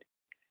 man,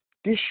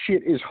 this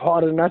shit is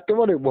harder than I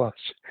thought it was.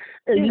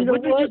 And yeah, you know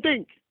what did you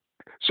think?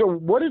 So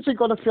what is it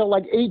going to feel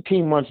like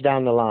 18 months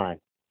down the line?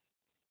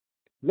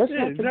 Let's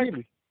not forget,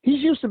 exactly.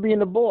 He's used to being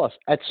the boss.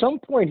 At some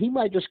point, he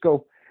might just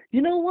go,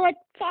 you know what?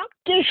 Fuck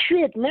this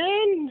shit,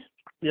 man.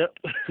 Yep.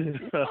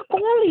 Fuck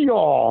all of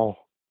y'all.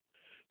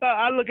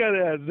 I look at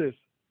it as this.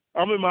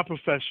 I'm in my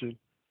profession.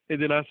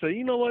 And then I say,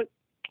 you know what?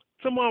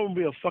 Tomorrow will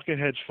be a fucking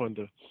hedge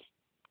funder.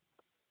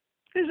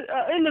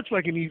 It looks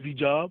like an easy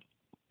job.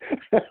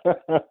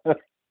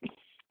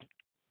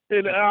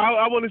 And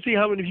I want to see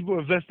how many people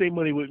invest their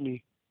money with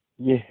me.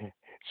 Yeah.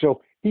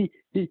 So he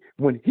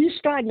when he's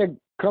starting to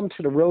come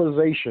to the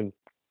realization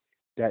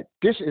that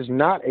this is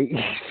not an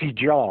easy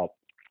job,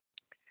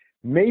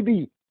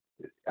 maybe,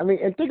 I mean,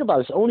 and think about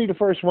it, it's only the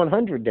first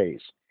 100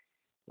 days.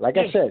 Like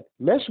I said,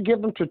 let's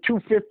give him to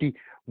 250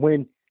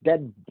 when that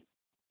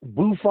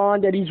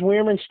bouffant that he's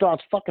wearing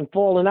starts fucking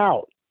falling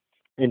out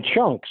in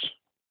chunks.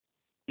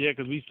 Yeah,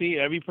 because we see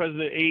every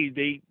president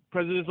age.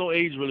 Presidents don't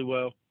age really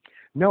well.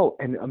 No,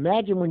 and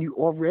imagine when you're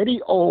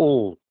already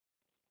old.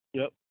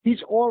 Yep.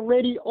 He's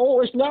already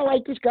old. It's not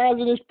like this guy's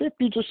in his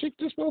 50s or 60s.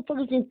 This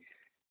motherfucker's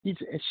he's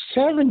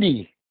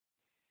 70.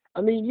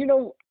 I mean, you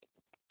know,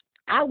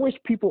 I wish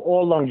people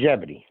all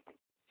longevity.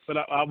 But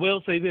I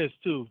will say this,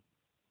 too.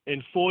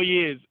 In 4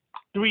 years,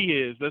 3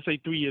 years, let's say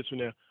 3 years from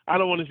now, I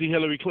don't want to see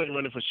Hillary Clinton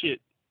running for shit.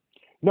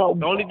 No.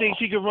 The only thing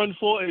she could run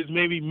for is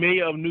maybe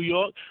mayor of New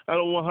York. I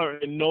don't want her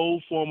in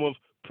no form of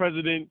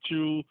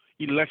presidential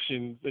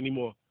elections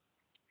anymore.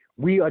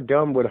 We are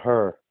done with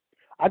her.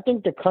 I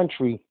think the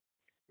country,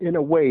 in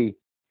a way,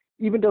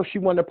 even though she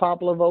won the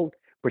popular vote,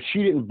 but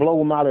she didn't blow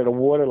them out of the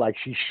water like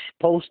she's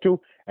supposed to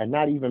and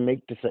not even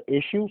make this an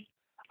issue,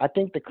 I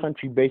think the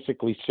country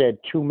basically said,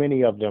 too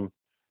many of them,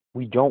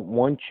 we don't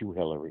want you,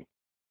 Hillary.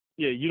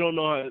 Yeah, you don't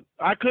know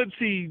how. I could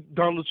see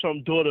Donald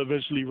Trump's daughter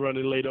eventually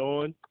running later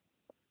on.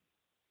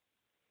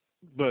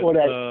 But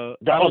I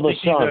don't think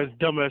he's as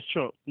dumb as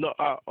Trump. No,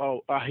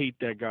 I hate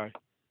that guy.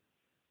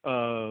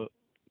 Not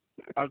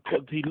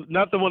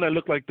the one that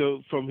looked like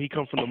he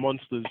come from the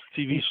Monsters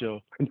TV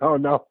show. No,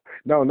 not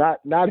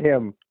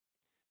him.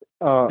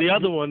 The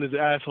other one is an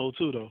asshole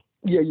too, though.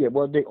 Yeah.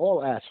 Well, they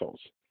all assholes.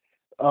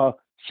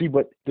 See,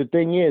 but the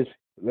thing is,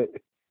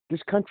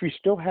 this country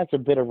still has a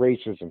bit of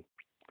racism.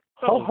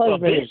 Her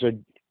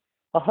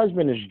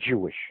husband is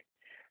Jewish.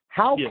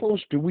 How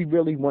close do we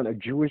really want a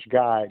Jewish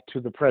guy to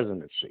the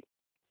presidency?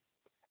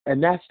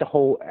 And that's the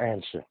whole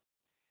answer.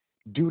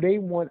 Do they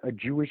want a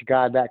Jewish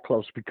guy that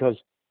close? Because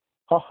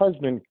her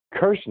husband,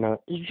 Kirshner,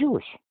 is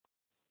Jewish.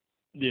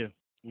 Yeah.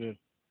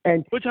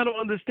 And which I don't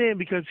understand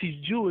because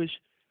he's Jewish.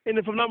 And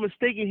if I'm not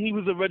mistaken, he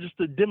was a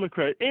registered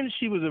Democrat and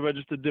she was a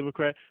registered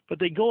Democrat. But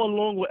they go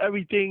along with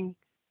everything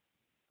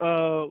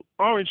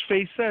Orange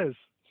Face says.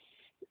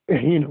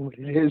 You know what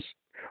it is?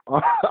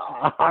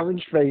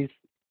 Orange Face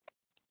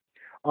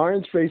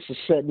is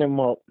setting them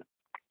up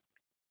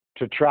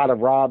to try to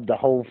rob the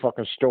whole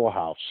fucking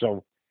storehouse.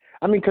 So,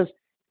 I mean, because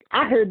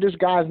I heard this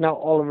guy's now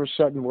all of a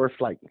sudden worth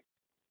like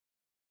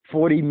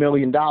 $40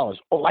 million,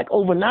 like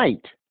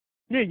overnight.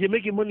 Yeah, you're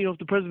making money off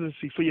the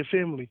presidency for your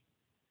family.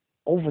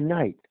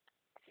 Overnight.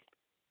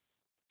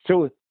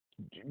 So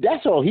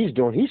that's all he's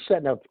doing. He's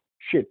setting up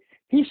shit.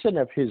 He's setting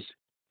up his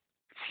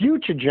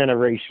future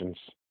generations.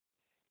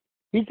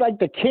 He's like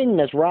the king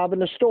that's robbing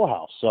the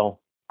storehouse. So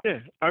yeah,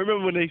 I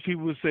remember when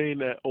people were saying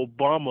that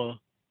Obama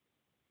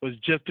was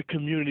just a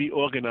community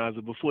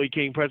organizer before he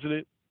became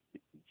president.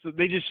 So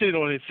they just shitted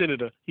on his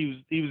senator.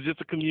 He was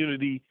just a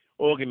community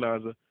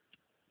organizer.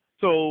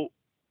 So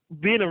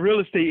being a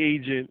real estate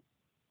agent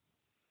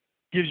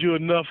gives you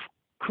enough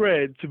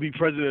cred to be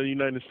president of the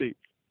United States.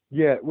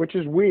 Yeah, which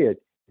is weird.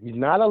 He's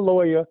not a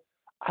lawyer.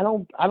 I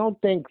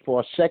don't think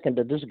for a second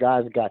that this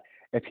guy's got.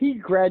 If he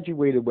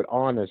graduated with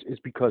honors,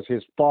 it's because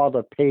his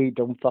father paid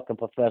them fucking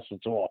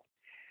professors off.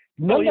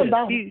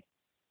 He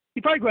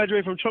probably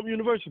graduated from Trump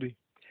University.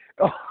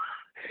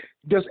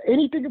 Does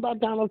anything about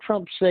Donald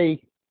Trump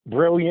say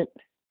brilliant?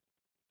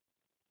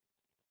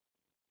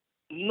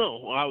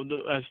 No.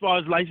 As far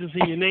as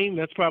licensing your name,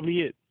 that's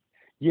probably it.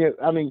 Yeah,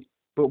 I mean,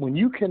 but when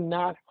you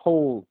cannot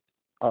hold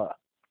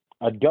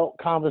adult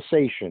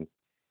conversation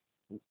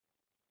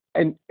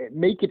and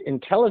make it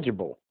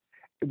intelligible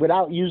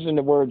without using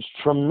the words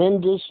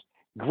tremendous,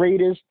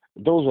 greatest,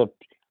 those are,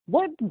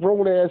 what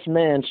grown-ass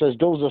man says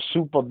those are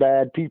super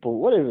bad people?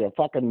 What is it, a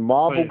fucking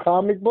Marvel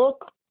comic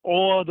book?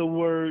 Or the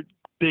word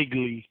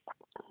bigly.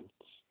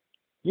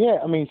 Yeah,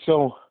 I mean,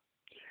 so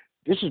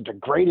this is the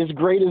greatest.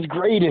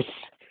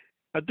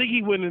 I think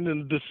he went in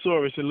the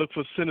thesaurus and looked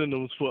for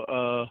synonyms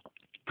for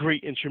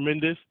great and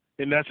tremendous,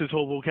 and that's his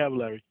whole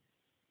vocabulary.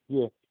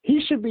 Yeah,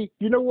 he should be,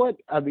 you know what?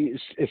 I mean,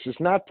 it's just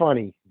not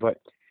funny, but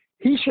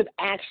he should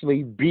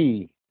actually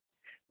be,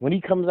 when he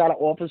comes out of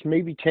office,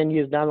 maybe 10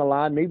 years down the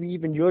line, maybe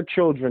even your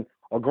children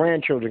or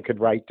grandchildren could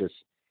write this.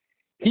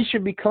 He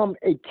should become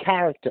a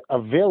character,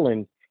 a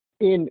villain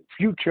in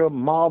future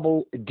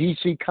Marvel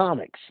DC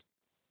comics.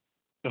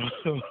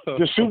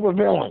 The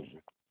supervillain.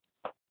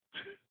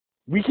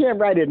 We can't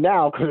write it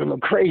now because it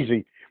look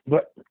crazy,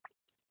 but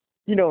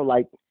there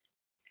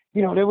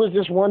was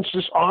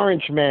this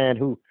orange man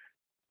who,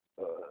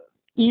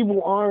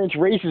 evil orange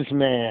racist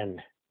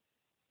man.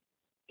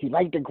 He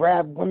liked to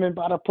grab women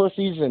by the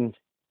pussies, and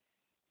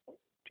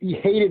he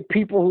hated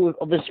people who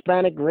of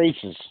Hispanic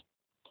races.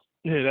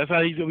 Yeah, that's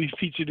how he's gonna be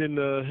featured in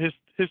the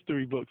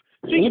history books.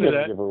 He Speaking of doesn't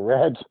that, give a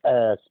rat's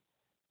ass.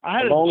 I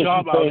had a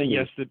job outing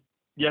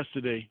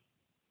yesterday,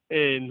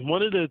 and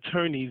one of the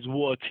attorneys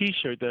wore a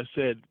T-shirt that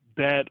said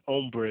 "bad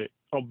hombre"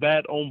 or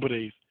 "bad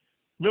hombres."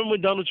 Remember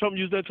when Donald Trump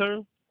used that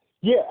term?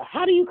 Yeah.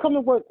 How do you come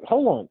to work?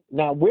 Hold on.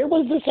 Now, where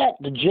was this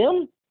at? The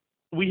gym?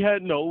 We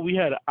had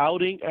an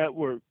outing at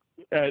work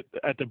at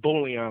the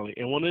bowling alley,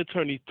 and one of the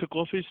attorneys took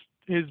off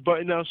his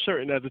button-down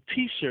shirt, and as a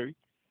T-shirt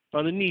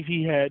underneath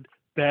he had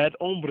 "bad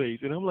hombres,"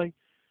 and I'm like,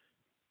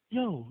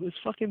 yo, it's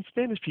fucking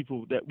Spanish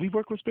people that we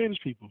work with Spanish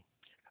people.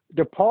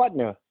 The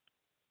partner,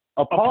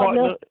 a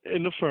partner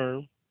in the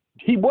firm.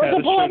 He was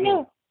a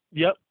partner?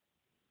 Yep.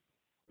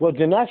 Well,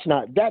 then that's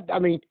not that. I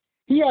mean,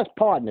 he has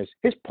partners.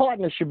 His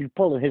partner should be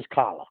pulling his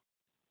collar.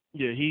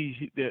 Yeah,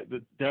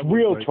 that was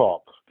real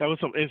talk. That was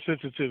some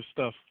insensitive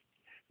stuff.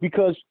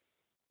 Because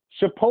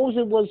suppose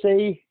it was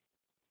a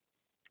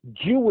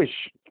Jewish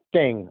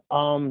thing.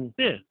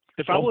 Yeah.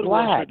 If I would have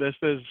worn a shirt that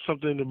says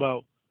something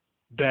about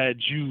bad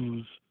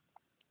Jews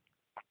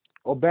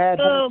or bad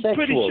homosexuals, I'm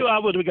pretty sure I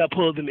would have got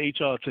pulled in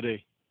HR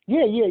today.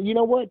 Yeah. You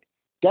know what?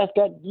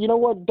 You know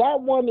what?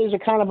 That one is a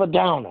kind of a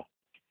downer.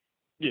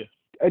 Yeah.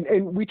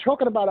 And we're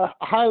talking about a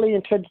highly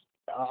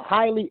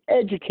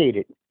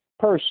educated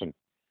person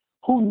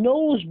who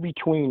knows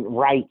between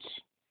rights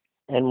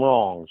and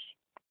wrongs,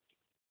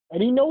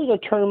 and he knows a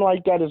term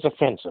like that is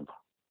offensive.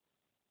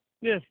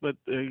 Yeah, but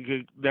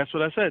that's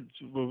what I said.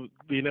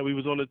 Being that we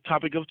was on the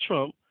topic of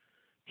Trump,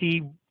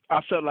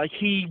 I felt like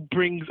he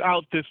brings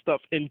out this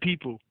stuff in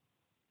people.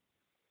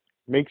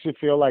 Makes it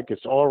feel like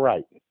it's all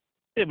right.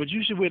 Yeah, but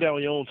you should wear that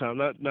on your own time,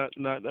 not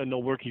no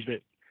work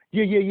event.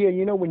 Yeah.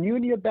 You know, when you're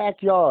in your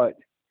backyard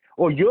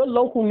or your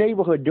local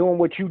neighborhood doing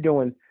what you're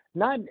doing,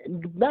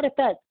 matter of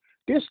fact,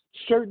 there's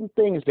certain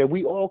things that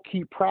we all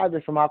keep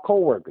private from our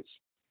coworkers.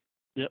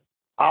 Yep.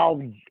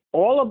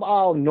 All of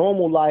our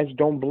normal lives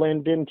don't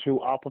blend into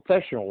our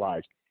professional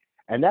lives.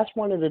 And that's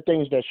one of the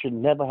things that should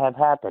never have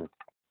happened.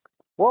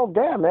 Well,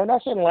 damn, man,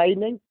 that's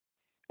enlightening.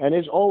 And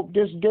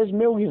there's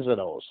millions of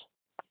those.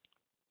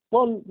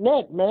 Well,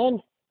 Ned, man,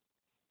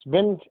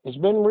 it's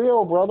been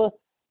real, brother.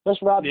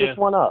 Let's wrap this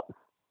one up.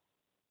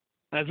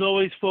 As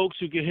always, folks,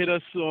 you can hit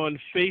us on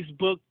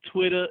Facebook,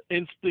 Twitter,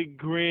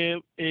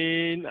 Instagram,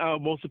 and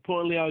most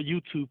importantly, our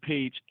YouTube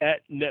page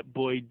at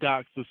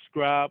NetBoyDoc.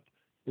 Subscribe,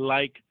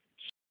 like,